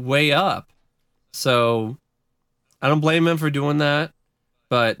way up. So I don't blame him for doing that,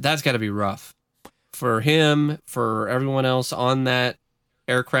 but that's got to be rough for him, for everyone else on that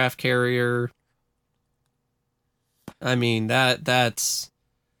aircraft carrier. I mean, that's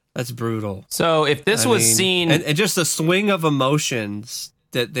brutal. So if this was seen, and just the swing of emotions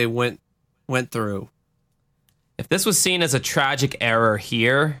that they went through. If this was seen as a tragic error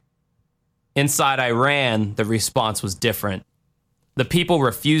here, inside Iran, the response was different. The people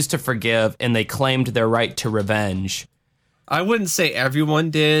refused to forgive, and they claimed their right to revenge. I wouldn't say everyone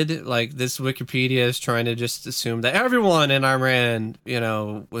did. Like, this Wikipedia is trying to just assume that everyone in Iran,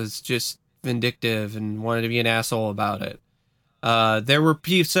 was just vindictive and wanted to be an asshole about it. There were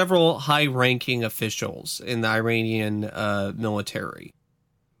several high-ranking officials in the Iranian military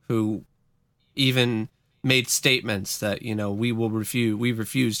who even made statements that, we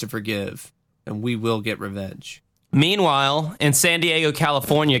refuse to forgive, and we will get revenge. Meanwhile, in San Diego,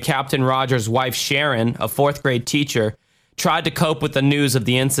 California, Captain Rogers' wife, Sharon, a fourth grade teacher, tried to cope with the news of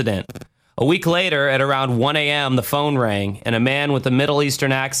the incident. A week later, at around 1 a.m., the phone rang, and a man with a Middle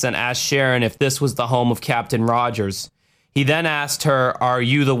Eastern accent asked Sharon if this was the home of Captain Rogers. He then asked her, "Are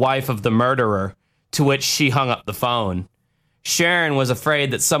you the wife of the murderer?" To which she hung up the phone. Sharon was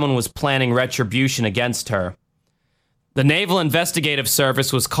afraid that someone was planning retribution against her. The Naval Investigative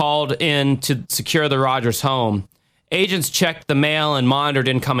Service was called in to secure the Rogers home. Agents checked the mail and monitored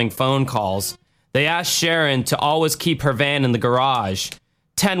incoming phone calls. They asked Sharon to always keep her van in the garage.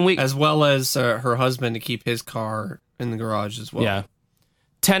 10 weeks, as well as her husband to keep his car in the garage as well. Yeah.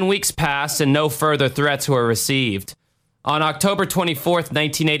 10 weeks passed and no further threats were received. On October 24th,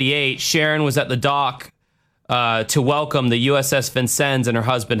 1988, Sharon was at the dock to welcome the USS Vincennes and her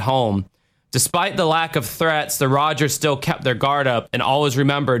husband home. Despite the lack of threats, the Rogers still kept their guard up and always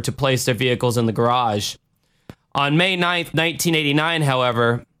remembered to place their vehicles in the garage. On May 9th, 1989,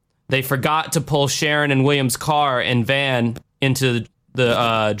 however, they forgot to pull Sharon and William's car and van into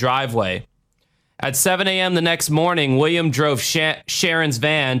the driveway. At 7 a.m. the next morning, William drove Sharon's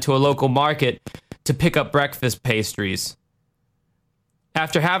van to a local market to pick up breakfast pastries.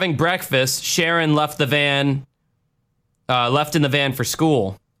 After having breakfast, Sharon left in the van for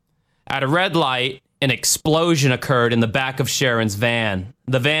school. At a red light, an explosion occurred in the back of Sharon's van.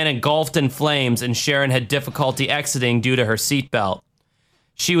 The van engulfed in flames, and Sharon had difficulty exiting due to her seatbelt.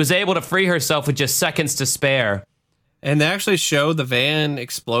 She was able to free herself with just seconds to spare. And they actually show the van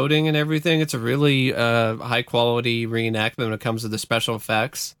exploding and everything. It's a really high-quality reenactment when it comes to the special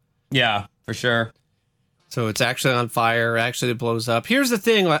effects. Yeah, for sure. So it's actually on fire. Actually, it blows up. Here's the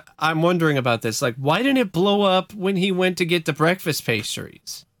thing I'm wondering about this. Like, why didn't it blow up when he went to get the breakfast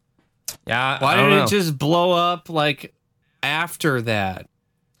pastries? Yeah. Why didn't it just blow up, like, after that?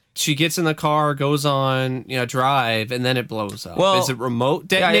 She gets in the car, goes on, drive, and then it blows up. Well, is it remote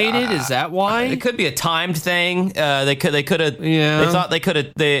detonated? Is that why? It could be a timed thing. They could have. Yeah. They thought they could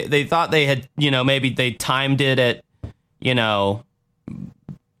have. They thought they had. Maybe they timed it at.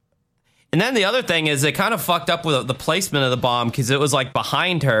 And then the other thing is they kind of fucked up with the placement of the bomb because it was like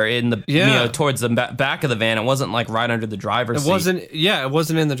behind her in the towards the back of the van. It wasn't like right under the driver's seat. It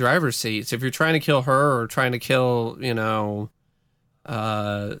wasn't in the driver's seat. So if you're trying to kill her or trying to kill, the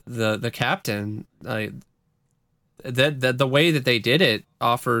captain, the way that they did it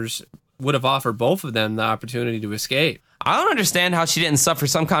would have offered both of them the opportunity to escape. I don't understand how she didn't suffer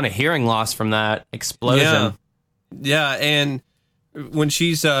some kind of hearing loss from that explosion. Yeah, and when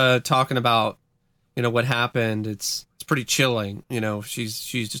she's talking about what happened, it's pretty chilling. She's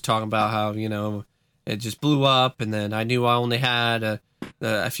just talking about how it just blew up, and then I knew I only had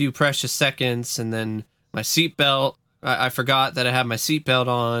a few precious seconds, and then my seatbelt. I forgot that I had my seatbelt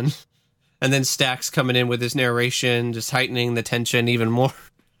on, and then Stack's coming in with his narration, just heightening the tension even more.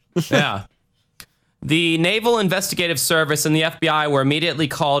 Yeah. The Naval Investigative Service and the FBI were immediately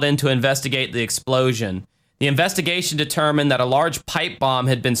called in to investigate the explosion. The investigation determined that a large pipe bomb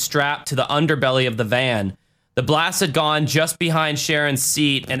had been strapped to the underbelly of the van. The blast had gone just behind Sharon's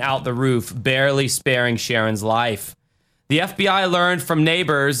seat and out the roof, barely sparing Sharon's life. The FBI learned from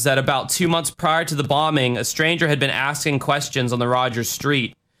neighbors that about 2 months prior to the bombing, a stranger had been asking questions on the Rogers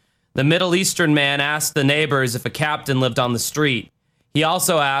Street. The Middle Eastern man asked the neighbors if a captain lived on the street. He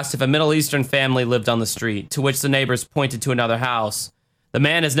also asked if a Middle Eastern family lived on the street, to which the neighbors pointed to another house. The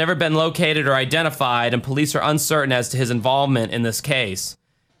man has never been located or identified, and police are uncertain as to his involvement in this case.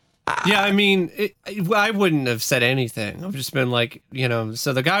 Yeah, I mean, I wouldn't have said anything. I've just been like,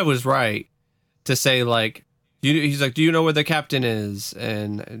 so the guy was right to say, like, he's like, do you know where the captain is?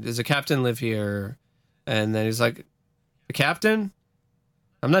 And does the captain live here? And then he's like, the captain?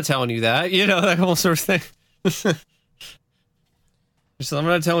 I'm not telling you that, that whole sort of thing. So I'm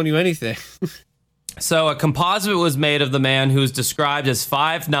not telling you anything. So a composite was made of the man who's described as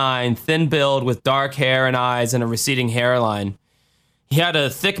 5'9", thin-build with dark hair and eyes and a receding hairline. He had a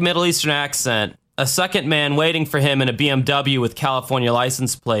thick Middle Eastern accent. A second man waiting for him in a BMW with California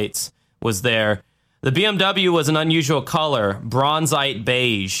license plates was there. The BMW was an unusual color, bronzite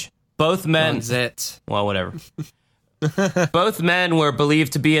beige. Both men... Bronzette. Well, whatever. Both men were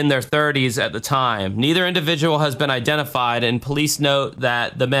believed to be in their 30s at the time. Neither individual has been identified, and police note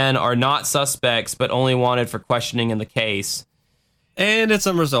that the men are not suspects, but only wanted for questioning in the case. And it's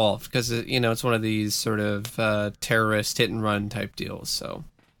unresolved, because, it's one of these sort of terrorist hit-and-run type deals, so...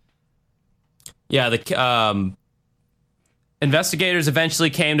 Yeah, the investigators eventually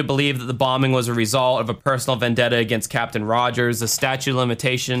came to believe that the bombing was a result of a personal vendetta against Captain Rogers. The statute of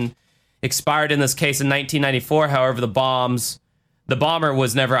limitation expired in this case in 1994. However, the bomber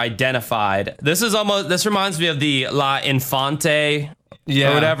was never identified. This reminds me of the La Infante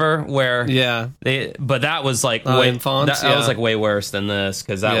or whatever, where but that was like was like way worse than this,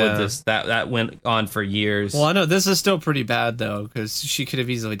 because that went on for years. Well, I know this is still pretty bad though, because she could have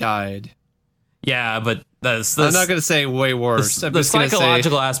easily died. Yeah, but I'm not going to say way worse. The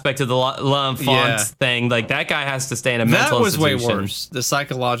psychological aspect of the L'Enfant thing, like that guy has to stay in a mental institution. That was way worse. The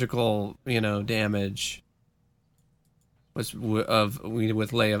psychological, damage with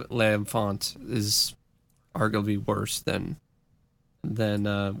L'Enfant is arguably worse than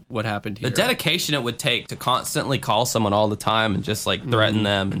what happened here. The dedication it would take to constantly call someone all the time and just like threaten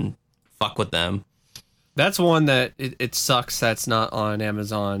them and fuck with them. That's one that it sucks that's not on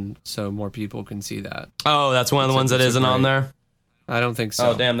Amazon, so more people can see that. Oh, that's one of the ones that isn't on there? I don't think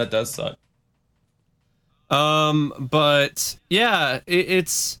so. Oh, damn, that does suck. But yeah,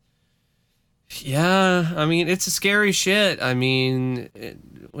 it's a scary shit. I mean,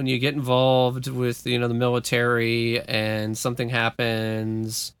 when you get involved with, the military and something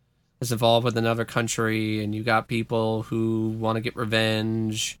happens, is involved with another country, and you got people who want to get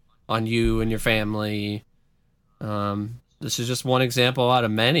revenge on you and your family. This is just one example out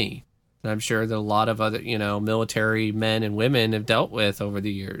of many that I'm sure that a lot of other, military men and women have dealt with over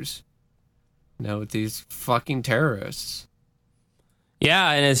the years. With these fucking terrorists.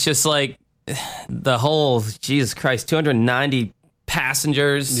 Yeah, and it's just like the whole, Jesus Christ, 290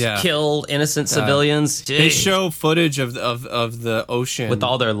 passengers killed, innocent civilians. They show footage of the ocean with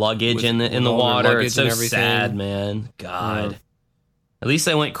all their luggage in the water. It's so sad, man. God. Yeah. At least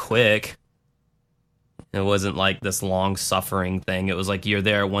they went quick. It wasn't like this long suffering thing. It was like you're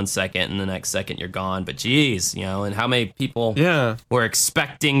there 1 second and the next second you're gone. But geez, and how many people were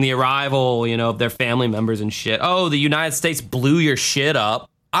expecting the arrival, of their family members and shit. Oh, the United States blew your shit up.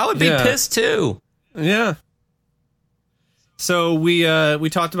 I would be pissed too. Yeah. So we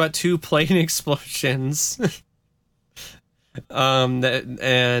talked about 2 plane explosions,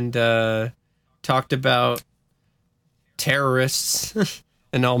 and talked about terrorists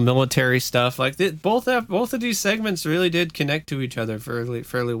and all military stuff. Like both of these segments really did connect to each other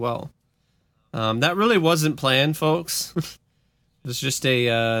fairly well. That really wasn't planned, folks. It was just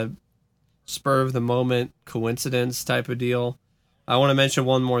a spur of the moment coincidence type of deal. I want to mention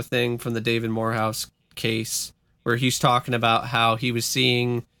one more thing from the David Morehouse case, where he's talking about how he was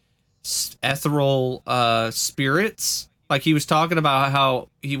seeing ethereal spirits. Like he was talking about how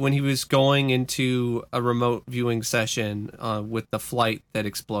when he was going into a remote viewing session with the flight that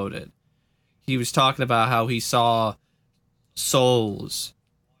exploded, he was talking about how he saw souls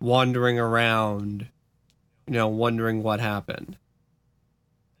wandering around, wondering what happened.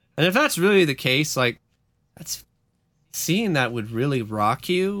 And if that's really the case, like, seeing that would really rock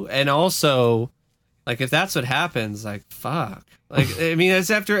you. And also, like, if that's what happens, like, fuck. Like, I mean, it's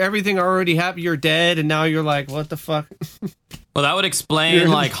after everything already happened. You're dead, and now you're like, what the fuck? Well, that would explain,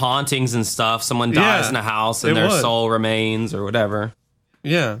 like, hauntings and stuff. Someone dies in a house, and their soul remains, or whatever.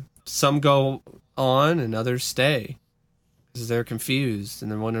 Yeah. Some go on, and others stay. Because they're confused, and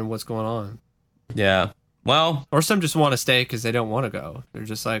they're wondering what's going on. Yeah. Well. Or some just want to stay because they don't want to go. They're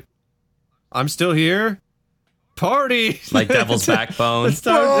just like, I'm still here. Party. Like Devil's Backbone.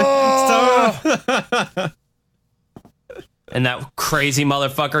 And that crazy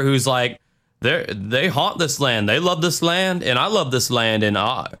motherfucker who's like, they haunt this land. They love this land, and I love this land. And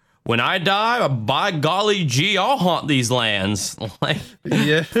when I die, by golly gee, I'll haunt these lands. Like,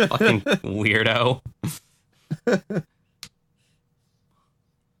 yeah. Fucking weirdo.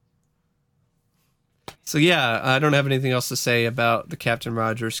 So yeah, I don't have anything else to say about the Captain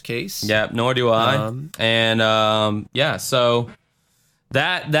Rogers case. Yeah, nor do I. So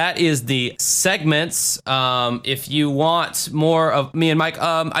that is the segments. If you want more of me and Mike,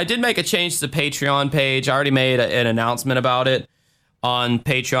 I did make a change to the Patreon page. I already made an announcement about it on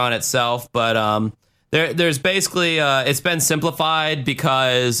Patreon itself, but there's basically it's been simplified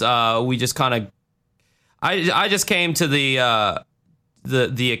because we just kind of I just came to the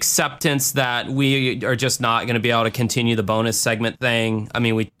acceptance that we are just not going to be able to continue the bonus segment thing. I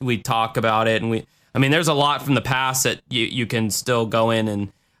mean, we talk about it, and there's a lot from the past that you can still go in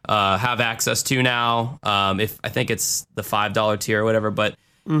and have access to now. If I think it's the $5 tier or whatever, but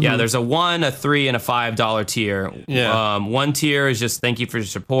yeah, there's a $1, a $3, and a $5 tier. Yeah. One tier is just thank you for your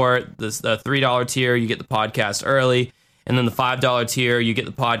support. The $3 tier, you get the podcast early, and then the $5 tier, you get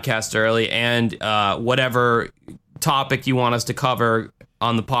the podcast early, and whatever topic you want us to cover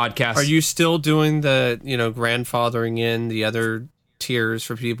on the podcast. Are you still doing the grandfathering in the other tiers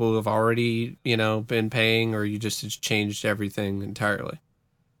for people who have already been paying, or you just changed everything entirely?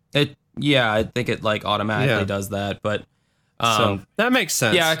 I think it like automatically does that, but so that makes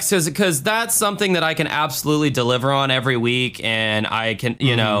sense. Yeah, because that's something that I can absolutely deliver on every week, and I can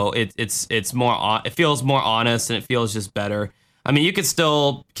it's more it feels more honest, and it feels just better. I mean, you could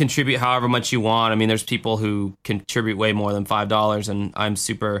still contribute however much you want. I mean, there's people who contribute way more than $5, and I'm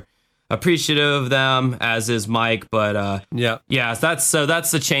super appreciative of them, as is Mike. But that's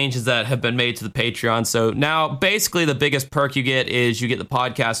the changes that have been made to the Patreon. So now, basically, the biggest perk you get is you get the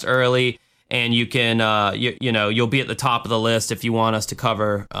podcast early, and you can you'll be at the top of the list if you want us to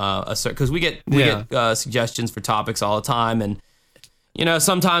cover a certain, because we get suggestions for topics all the time, and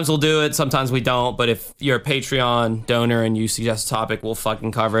sometimes we'll do it, sometimes we don't. But if you're a Patreon donor and you suggest a topic, we'll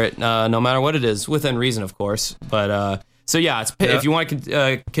fucking cover it, no matter what it is, within reason, of course. But if you want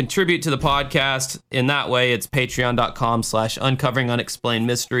to contribute to the podcast in that way, it's patreon.com/uncovering unexplained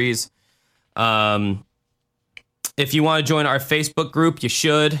mysteries. If you want to join our Facebook group, you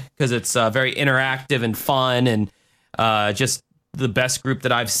should, because it's very interactive and fun, and just the best group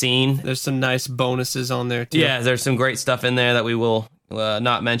that I've seen. There's some nice bonuses on there too. Yeah, there's some great stuff in there that we will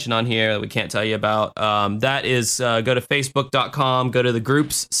not mention on here, that we can't tell you about. That is, go to facebook.com, go to the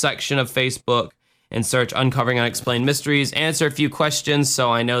groups section of Facebook, and search Uncovering Unexplained Mysteries. Answer a few questions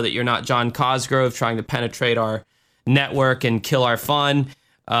so I know that you're not John Cosgrove trying to penetrate our network and kill our fun.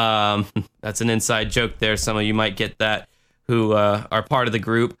 That's an inside joke there. Some of you might get that who are part of the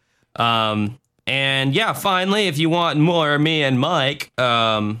group. And yeah, finally, if you want more me and Mike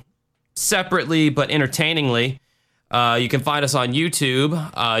separately but entertainingly, you can find us on YouTube.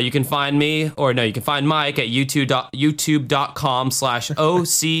 You can find Mike at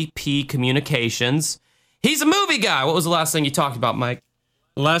youtube.com/OCP Communications. He's a movie guy. What was the last thing you talked about, Mike?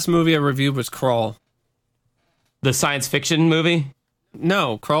 The last movie I reviewed was Crawl. The science fiction movie?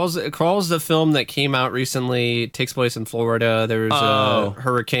 No, Crawl's the film that came out recently. It takes place in Florida. There's a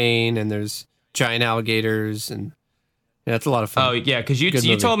hurricane and there's giant alligators, and yeah, it's a lot of fun. Oh yeah, because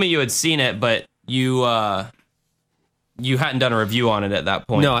you told me you had seen it, but you hadn't done a review on it at that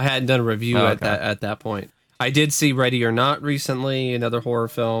point. No, I hadn't done a review at that point. I did see Ready or Not recently, another horror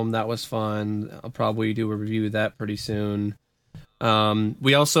film that was fun. I'll probably do a review of that pretty soon.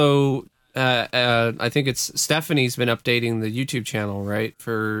 We also, I think it's Stephanie's been updating the YouTube channel, right?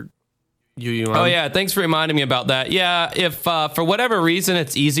 For you. Oh yeah, thanks for reminding me about that. Yeah, if for whatever reason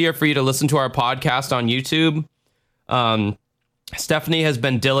it's easier for you to listen to our podcast on YouTube, Stephanie has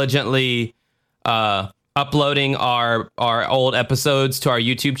been diligently uploading our old episodes to our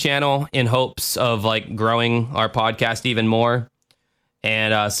YouTube channel in hopes of like growing our podcast even more.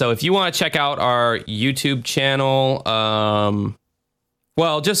 And so if you want to check out our YouTube channel,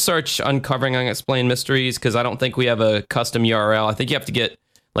 well, just search Uncovering Unexplained Mysteries, because I don't think we have a custom URL. I think you have to get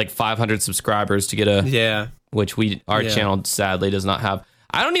like 500 subscribers to get which our channel sadly does not have.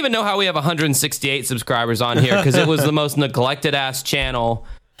 I don't even know how we have 168 subscribers on here, because it was the most neglected ass channel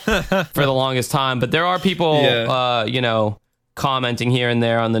for the longest time. But there are people, commenting here and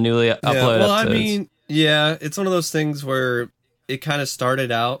there on the newly uploaded well, episodes. I mean, it's one of those things where it kind of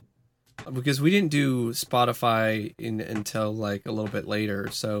started out, because we didn't do Spotify until like a little bit later.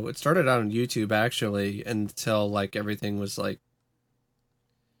 So it started out on YouTube actually until like everything was like,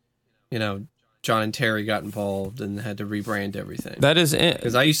 John and Terry got involved and had to rebrand everything. That is it.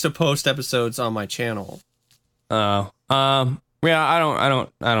 Because I used to post episodes on my channel. Oh, yeah, I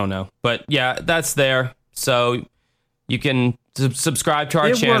don't know, but yeah, that's there. So you can subscribe to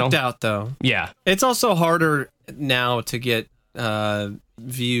our channel. It worked out though. Yeah, it's also harder now to get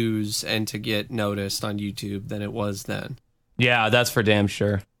views and to get noticed on YouTube than it was then. Yeah, that's for damn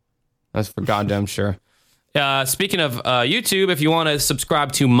sure. That's for goddamn sure. Speaking of YouTube, if you want to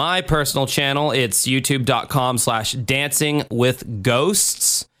subscribe to my personal channel, it's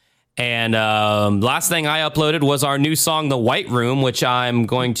youtube.com/dancingwithghosts. And last thing I uploaded was our new song, The White Room, which I'm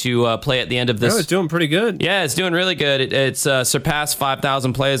going to play at the end of this. Oh, it's doing pretty good. Yeah, it's doing really good. It's surpassed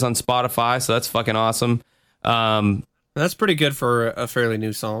 5,000 plays on Spotify, so that's fucking awesome. That's pretty good for a fairly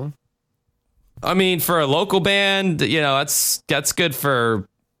new song. I mean, for a local band, that's good for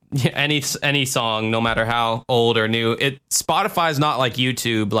any song, no matter how old or new. Spotify's not like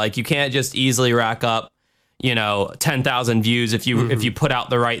YouTube. Like, you can't just easily rack up, 10,000 views if you put out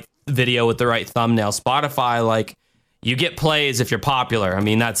the right video with the right thumbnail. Spotify, like, you get plays if you're popular. I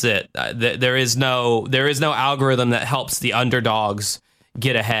mean, that's it. There is no algorithm that helps the underdogs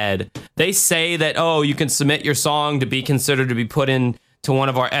get ahead. They say that, you can submit your song to be considered to be put in to one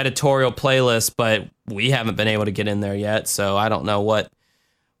of our editorial playlists, but we haven't been able to get in there yet. So I don't know what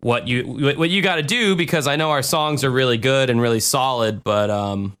you got to do, because I know our songs are really good and really solid, but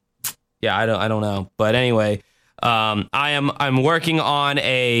I don't know. But anyway, I'm working on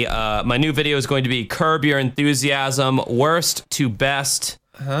my new video is going to be Curb Your Enthusiasm, worst to best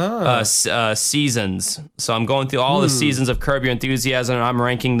seasons. So I'm going through all the seasons of Curb Your Enthusiasm, and I'm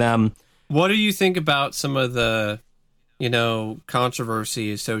ranking them. What do you think about some of the,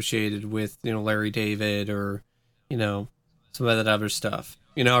 controversy associated with, Larry David or, some of that other stuff?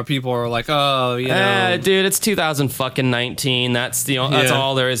 People are like, dude, it's 2019. That's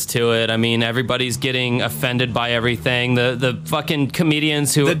all there is to it. I mean, everybody's getting offended by everything. The fucking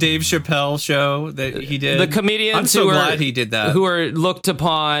comedians the Dave Chappelle show that he did. The comedians I'm so glad he did that. Who are looked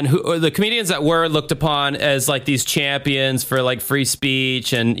upon, or the comedians that were looked upon as like these champions for like free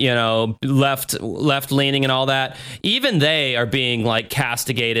speech and left leaning and all that. Even they are being like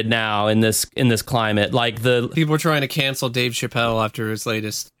castigated now in this climate. Like people are trying to cancel Dave Chappelle after his latest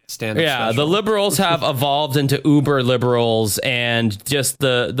stand-up special. The liberals have evolved into uber liberals, and just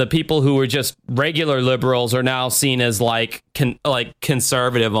the people who were just regular liberals are now seen as like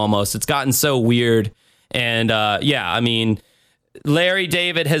conservative almost. It's gotten so weird. And I mean, Larry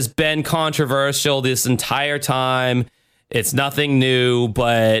David has been controversial this entire time. It's nothing new,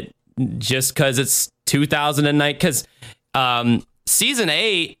 but just because it's 2009, because season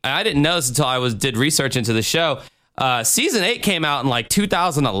 8, I didn't know this until I did research into the show. Season 8 came out in like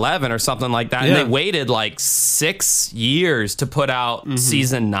 2011 or something like that, and they waited like 6 years to put out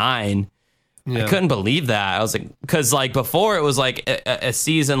season 9. I couldn't believe that. I was like, because like before it was like a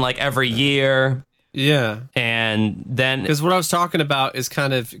season like every year. Yeah. And then, because what I was talking about is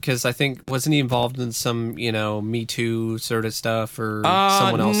kind of, because I think, wasn't he involved in some, Me Too sort of stuff, or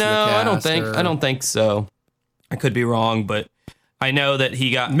someone else in the cast? I don't think so. I could be wrong, but I know that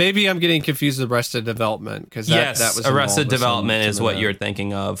he got... Maybe I'm getting confused with Arrested Development, because yes, that was Arrested involved with Development is some what of you're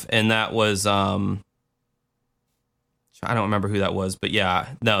thinking of. And that was... I don't remember who that was, but yeah.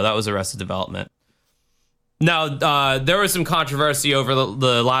 No, that was Arrested Development. Now, there was some controversy over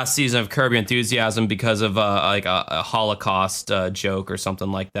the last season of Curb Your Enthusiasm because of like a Holocaust joke or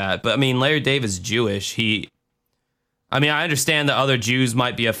something like that. But I mean, Larry David's Jewish. I understand that other Jews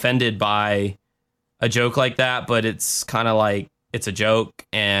might be offended by a joke like that, but it's kind of like it's a joke,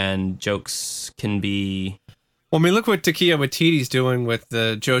 and jokes can be... Well, I mean, look what Takia Waititi's doing with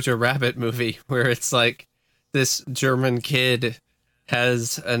the Jojo Rabbit movie, where it's like this German kid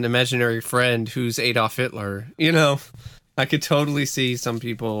has an imaginary friend who's Adolf Hitler. You know, I could totally see some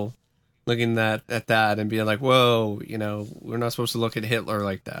people looking at that and being like, whoa, you know, we're not supposed to look at Hitler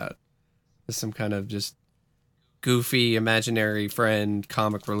like that. There's some kind of just goofy imaginary friend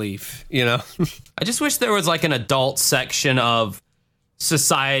comic relief, you know? I just wish there was like an adult section of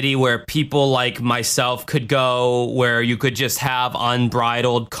society where people like myself could go, where you could just have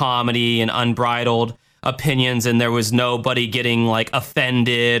unbridled comedy and unbridled opinions, and there was nobody getting like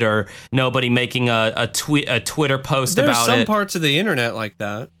offended or nobody making a Twitter post There's about it. There's some parts of the internet like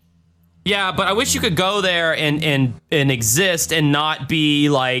that. Yeah, but I wish you could go there and exist and not be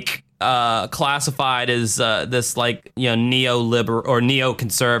like classified as this like, you know, neoliberal or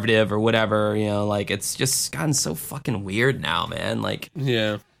neoconservative or whatever, you know, like it's just gotten so fucking weird now, man. Like,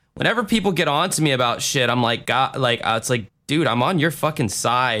 yeah, whenever people get on to me about shit, I'm like, God, like it's like, dude, I'm on your fucking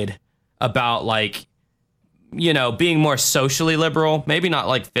side about like, you know, being more socially liberal, maybe not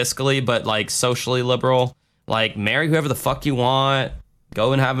like fiscally, but like socially liberal, like marry whoever the fuck you want,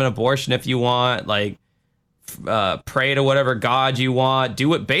 go and have an abortion if you want, like pray to whatever god you want, do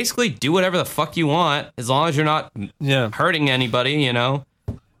whatever the fuck you want, as long as you're not hurting anybody, you know.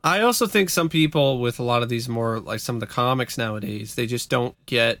 I also think some people with a lot of these more like some of the comics nowadays, they just don't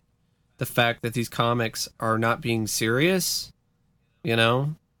get the fact that these comics are not being serious, you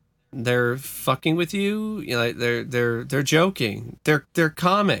know. They're fucking with you, you know, they're joking. They're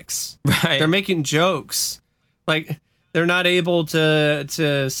comics. Right. They're making jokes. Like they're not able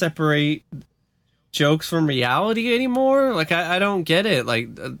to separate jokes from reality anymore. Like I don't get it. Like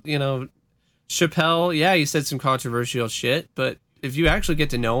you know, Chappelle, yeah, he said some controversial shit, but if you actually get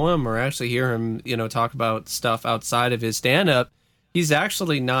to know him or actually hear him, you know, talk about stuff outside of his stand-up, he's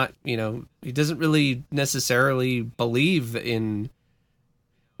actually not, you know, he doesn't really necessarily believe in,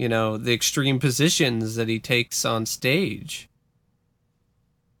 you know, the extreme positions that he takes on stage.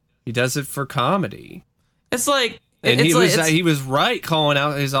 He does it for comedy. It's like, and he was right calling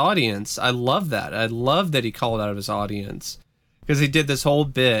out his audience. I love that. I love that he called out his audience, because he did this whole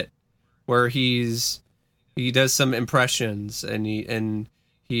bit where he does some impressions, and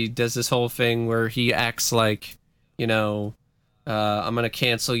he does this whole thing where he acts like, you know, I'm gonna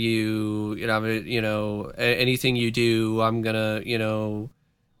cancel you. You know, anything you do, I'm gonna, you know,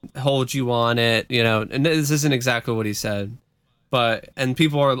 hold you on it. You know, and this isn't exactly what he said. And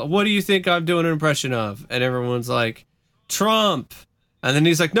people are like, what do you think I'm doing an impression of? And everyone's like, Trump. And then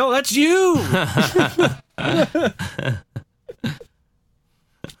he's like, no, that's you.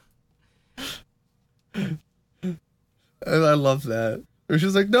 And I love that.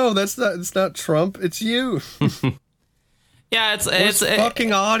 She's like, no, it's not Trump. It's you. Yeah, it's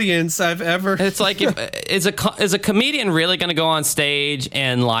fucking audience I've ever. It's like, is a comedian really going to go on stage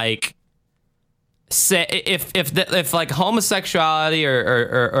and like say if like homosexuality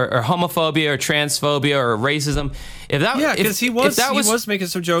or homophobia or transphobia or racism, because he was making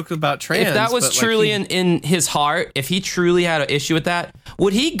some joke about trans. If that was truly in his heart, if he truly had an issue with that,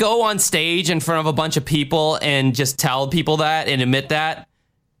 would he go on stage in front of a bunch of people and just tell people that and admit that?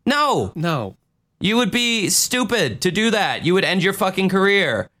 No. You would be stupid to do that. You would end your fucking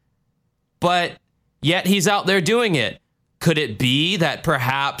career. But yet he's out there doing it. Could it be that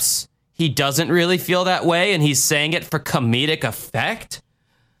perhaps he doesn't really feel that way and he's saying it for comedic effect?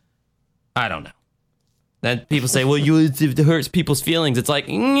 I don't know. Then people say, well, it hurts people's feelings. It's like,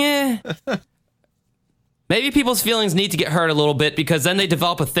 yeah. Maybe people's feelings need to get hurt a little bit, because then they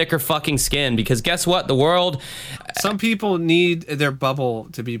develop a thicker fucking skin. Because guess what? The world... Some people need their bubble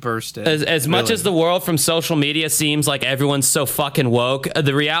to be bursted. As much as the world from social media seems like everyone's so fucking woke,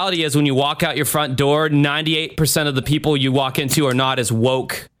 the reality is when you walk out your front door, 98% of the people you walk into are not as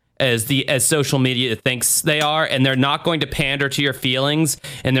woke as social media thinks they are, and they're not going to pander to your feelings,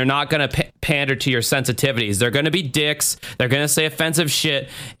 and they're not going to pander to your sensitivities. They're going to be dicks. They're going to say offensive shit,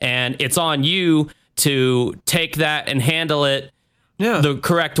 and it's on you to take that and handle it the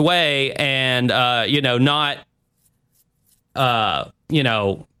correct way, and not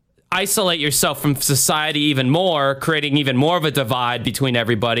isolate yourself from society even more, creating even more of a divide between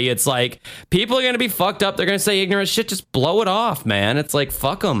everybody. It's like, people are going to be fucked up. They're going to say ignorant shit. Just blow it off, man. It's like,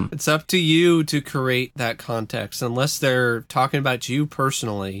 fuck them. It's up to you to create that context, unless they're talking about you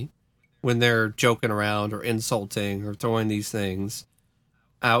personally when they're joking around or insulting or throwing these things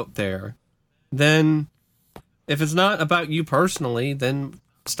out there. Then if it's not about you personally, then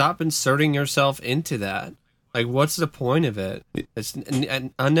stop inserting yourself into that. Like, what's the point of it? It's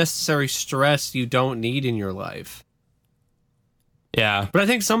an unnecessary stress you don't need in your life. Yeah. But I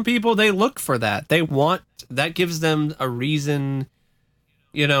think some people, they look for that. They want, that gives them a reason,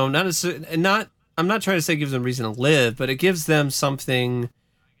 you know, I'm not trying to say it gives them a reason to live, but it gives them something,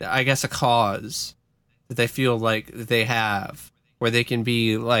 I guess, a cause that they feel like they have, where they can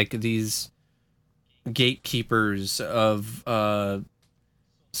be like these gatekeepers of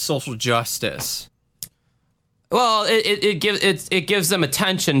social justice. Well, it gives them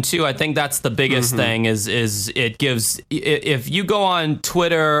attention too. I think that's the biggest thing is it gives, if you go on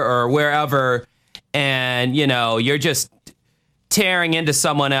Twitter or wherever and, you know, you're just tearing into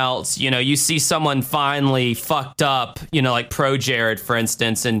someone else, you know, you see someone finally fucked up, you know, like Pro Jared, for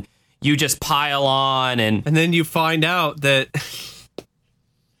instance, and you just pile on and then you find out that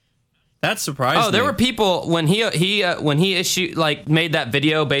that's surprising. Oh, there were people when he issued, like, made that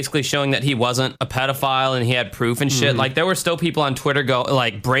video basically showing that he wasn't a pedophile and he had proof and shit. Like, there were still people on Twitter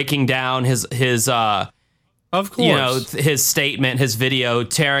breaking down his of course, you know, his statement, his video,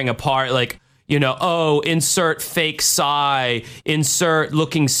 tearing apart, like, you know, oh, insert fake sigh, insert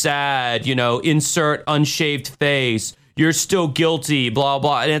looking sad, you know, insert unshaved face. You're still guilty, blah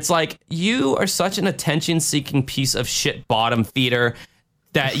blah. And it's like, you are such an attention-seeking piece of shit bottom feeder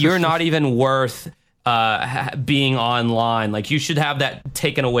that you're not even worth being online. Like, you should have that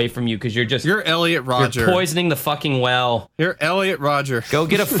taken away from you because you're Elliot Rodger. You're poisoning the fucking well. You're Elliot Rodger. Go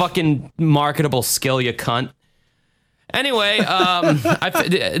get a fucking marketable skill, you cunt. Anyway,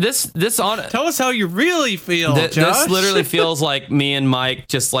 this on. Tell us how you really feel, Josh. This literally feels like me and Mike,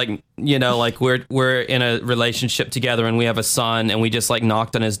 just like, you know, like we're in a relationship together and we have a son, and we just like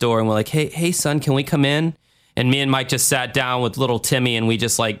knocked on his door and we're like, hey son, can we come in? And me and Mike just sat down with little Timmy and we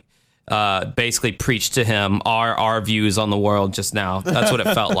just like basically preached to him our views on the world just now. That's what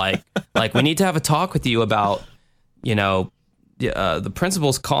it felt like. Like, we need to have a talk with you about, you know, the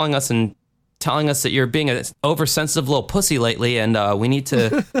principal's calling us and telling us that you're being an oversensitive little pussy lately, and we need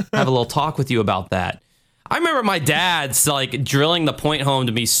to have a little talk with you about that. I remember my dad's like drilling the point home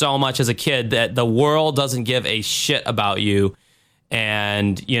to me so much as a kid that the world doesn't give a shit about you,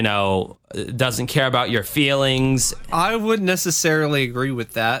 and, you know, doesn't care about your feelings. I wouldn't necessarily agree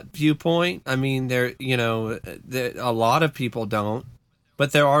with that viewpoint. I mean, a lot of people don't,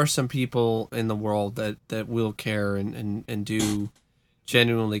 but there are some people in the world that will care and do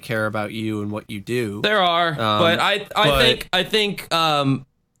genuinely care about you and what you do. There are, but I think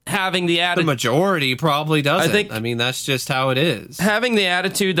having the attitude, the majority probably doesn't. I mean, that's just how it is. Having the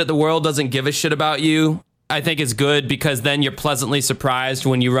attitude that the world doesn't give a shit about you, I think, is good, because then you're pleasantly surprised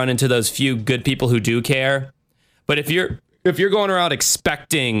when you run into those few good people who do care. But if you're going around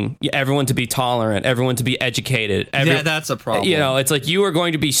expecting everyone to be tolerant, everyone to be educated, yeah, that's a problem. You know, it's like you are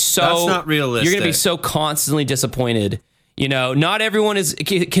going to be so, that's not realistic. You're going to be so constantly disappointed. You know, not everyone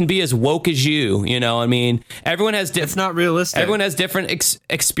can be as woke as you. You know, I mean, everyone has it's not realistic. Everyone has different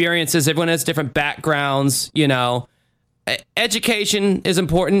experiences. Everyone has different backgrounds. You know, education is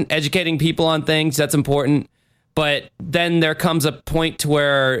important. Educating people on things, that's important. But then there comes a point to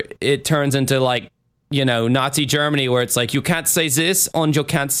where it turns into, like, you know, Nazi Germany, where it's like, you can't say this and you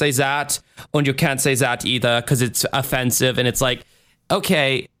can't say that and you can't say that either because it's offensive. And it's like,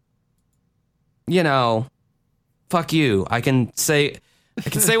 okay, you know, fuck you. I can say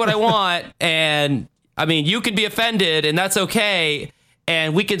what I want, and I mean, you can be offended, and that's okay,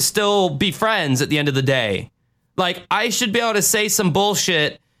 and we can still be friends at the end of the day. Like, I should be able to say some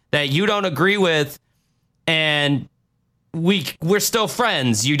bullshit that you don't agree with, and we're still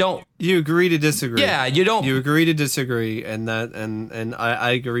friends. You agree to disagree. Yeah, you agree to disagree, and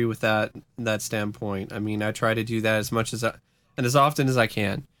I agree with that standpoint. I mean, I try to do that as much and as often as I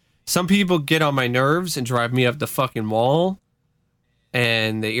can. Some people get on my nerves and drive me up the fucking wall,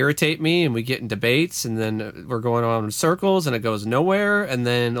 and they irritate me, and we get in debates, and then we're going on in circles, and it goes nowhere, and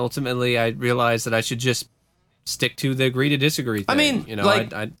then ultimately I realize that I should just stick to the agree to disagree thing. I mean, you know,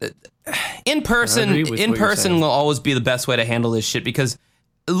 like, in person will always be the best way to handle this shit, because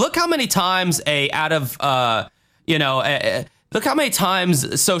look how many times look how many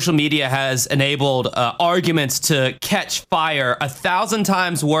times social media has enabled arguments to catch fire 1,000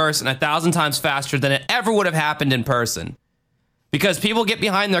 times worse and 1,000 times faster than it ever would have happened in person. because people get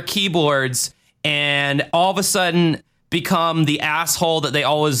behind their keyboards and all of a sudden become the asshole that they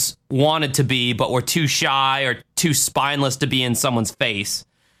always wanted to be, but were too shy or too spineless to be in someone's face.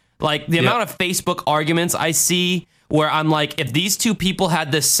 Like the amount of Facebook arguments I see where I'm like, if these two people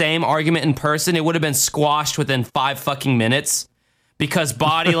had this same argument in person, it would have been squashed within 5 fucking minutes because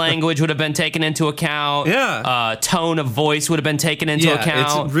body language would have been taken into account. Yeah. Tone of voice would have been taken into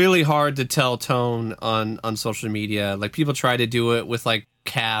account. It's really hard to tell tone on social media. Like people try to do it with like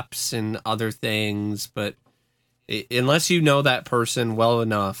caps and other things, but unless you know that person well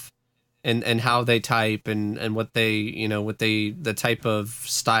enough and how they type and what they, you know, the type of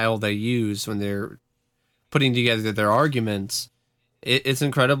style they use when they're putting together their arguments, it's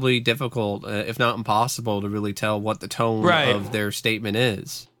incredibly difficult, if not impossible, to really tell what the tone of their statement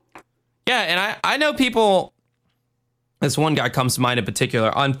is. Yeah, and I know people, this one guy comes to mind in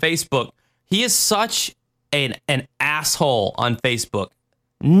particular, on Facebook. He is such an asshole on Facebook.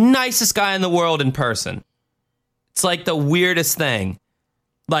 Nicest guy in the world in person. It's like the weirdest thing.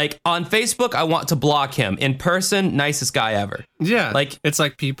 Like on Facebook, I want to block him. In person, nicest guy ever. Yeah. Like it's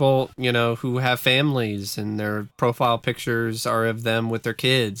like people, you know, who have families and their profile pictures are of them with their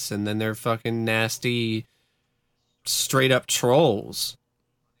kids, and then they're fucking nasty, straight up trolls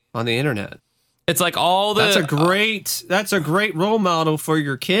on the internet. It's like all the that's a great role model for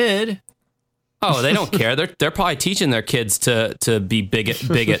your kid. Oh, they don't care. They're probably teaching their kids to be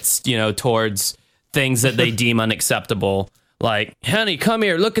bigots, you know, towards things that they deem unacceptable. Like, honey, come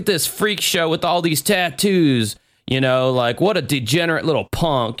here, look at this freak show with all these tattoos. You know, like, what a degenerate little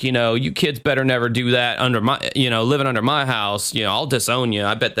punk. You know, you kids better never do that under my, you know, living under my house. You know, I'll disown you.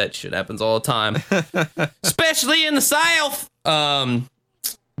 I bet that shit happens all the time, especially in the South.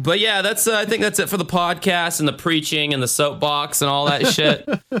 But yeah, that's I think that's it for the podcast and the preaching and the soapbox and all that shit.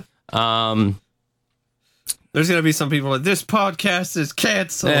 There's going to be some people like, this podcast is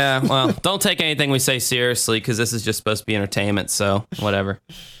canceled. Yeah, well, don't take anything we say seriously because this is just supposed to be entertainment, so whatever.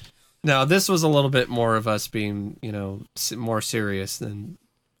 No, this was a little bit more of us being, you know, more serious than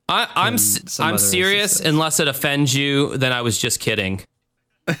I'm serious instances. unless it offends you, then I was just kidding.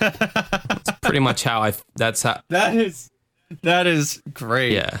 That's pretty much how that's how. That is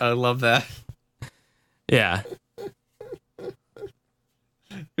great. Yeah. I love that. Yeah.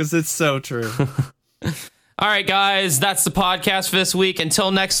 Because it's so true. All right, guys, that's the podcast for this week. Until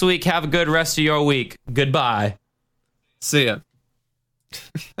next week, have a good rest of your week. Goodbye. See ya.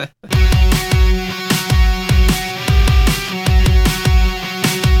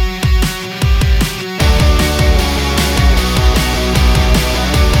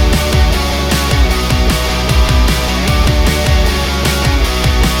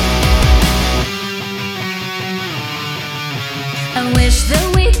 I wish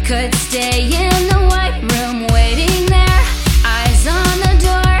that we could stay in the white room, waiting there, eyes on the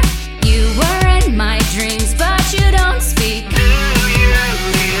door. You were in my dreams, but you don't speak. Do you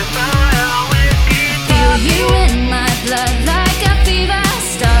if I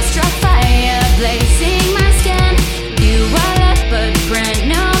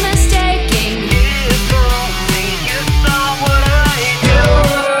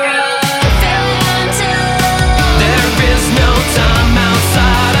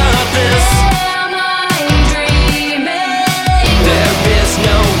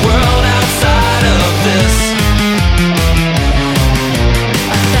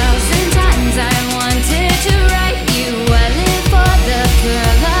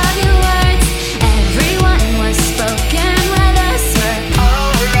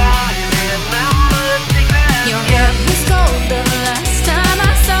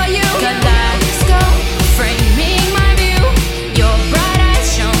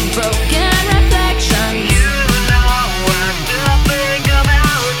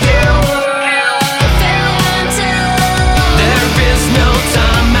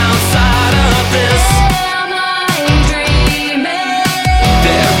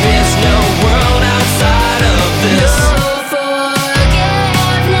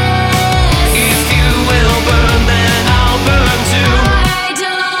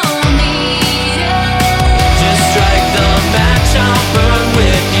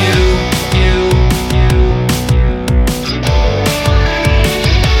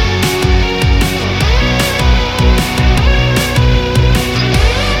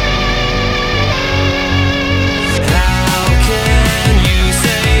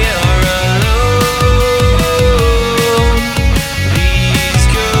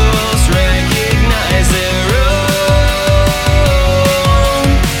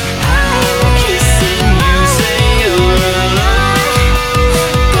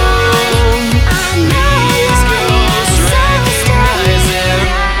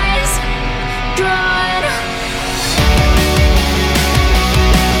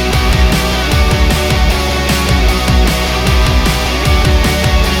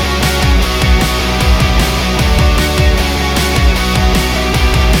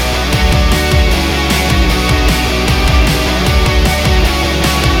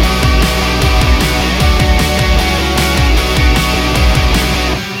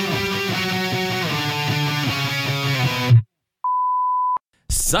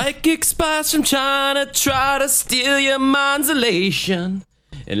Psychic spies from China try to steal your mind's elation.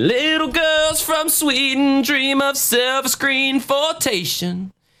 And little girls from Sweden dream of silver-screen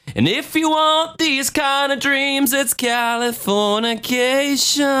fortation. And if you want these kind of dreams, it's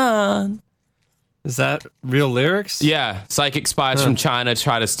Californication. Is that real lyrics? Yeah, psychic spies from China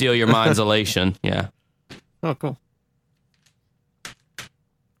try to steal your mind's elation. Yeah. Oh, cool.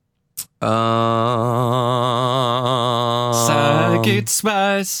 Psychic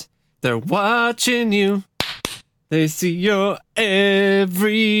spies, they're watching you. They see your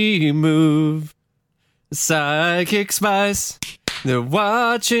every move. Psychic spies, they're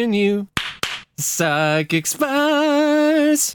watching you. Psychic spies.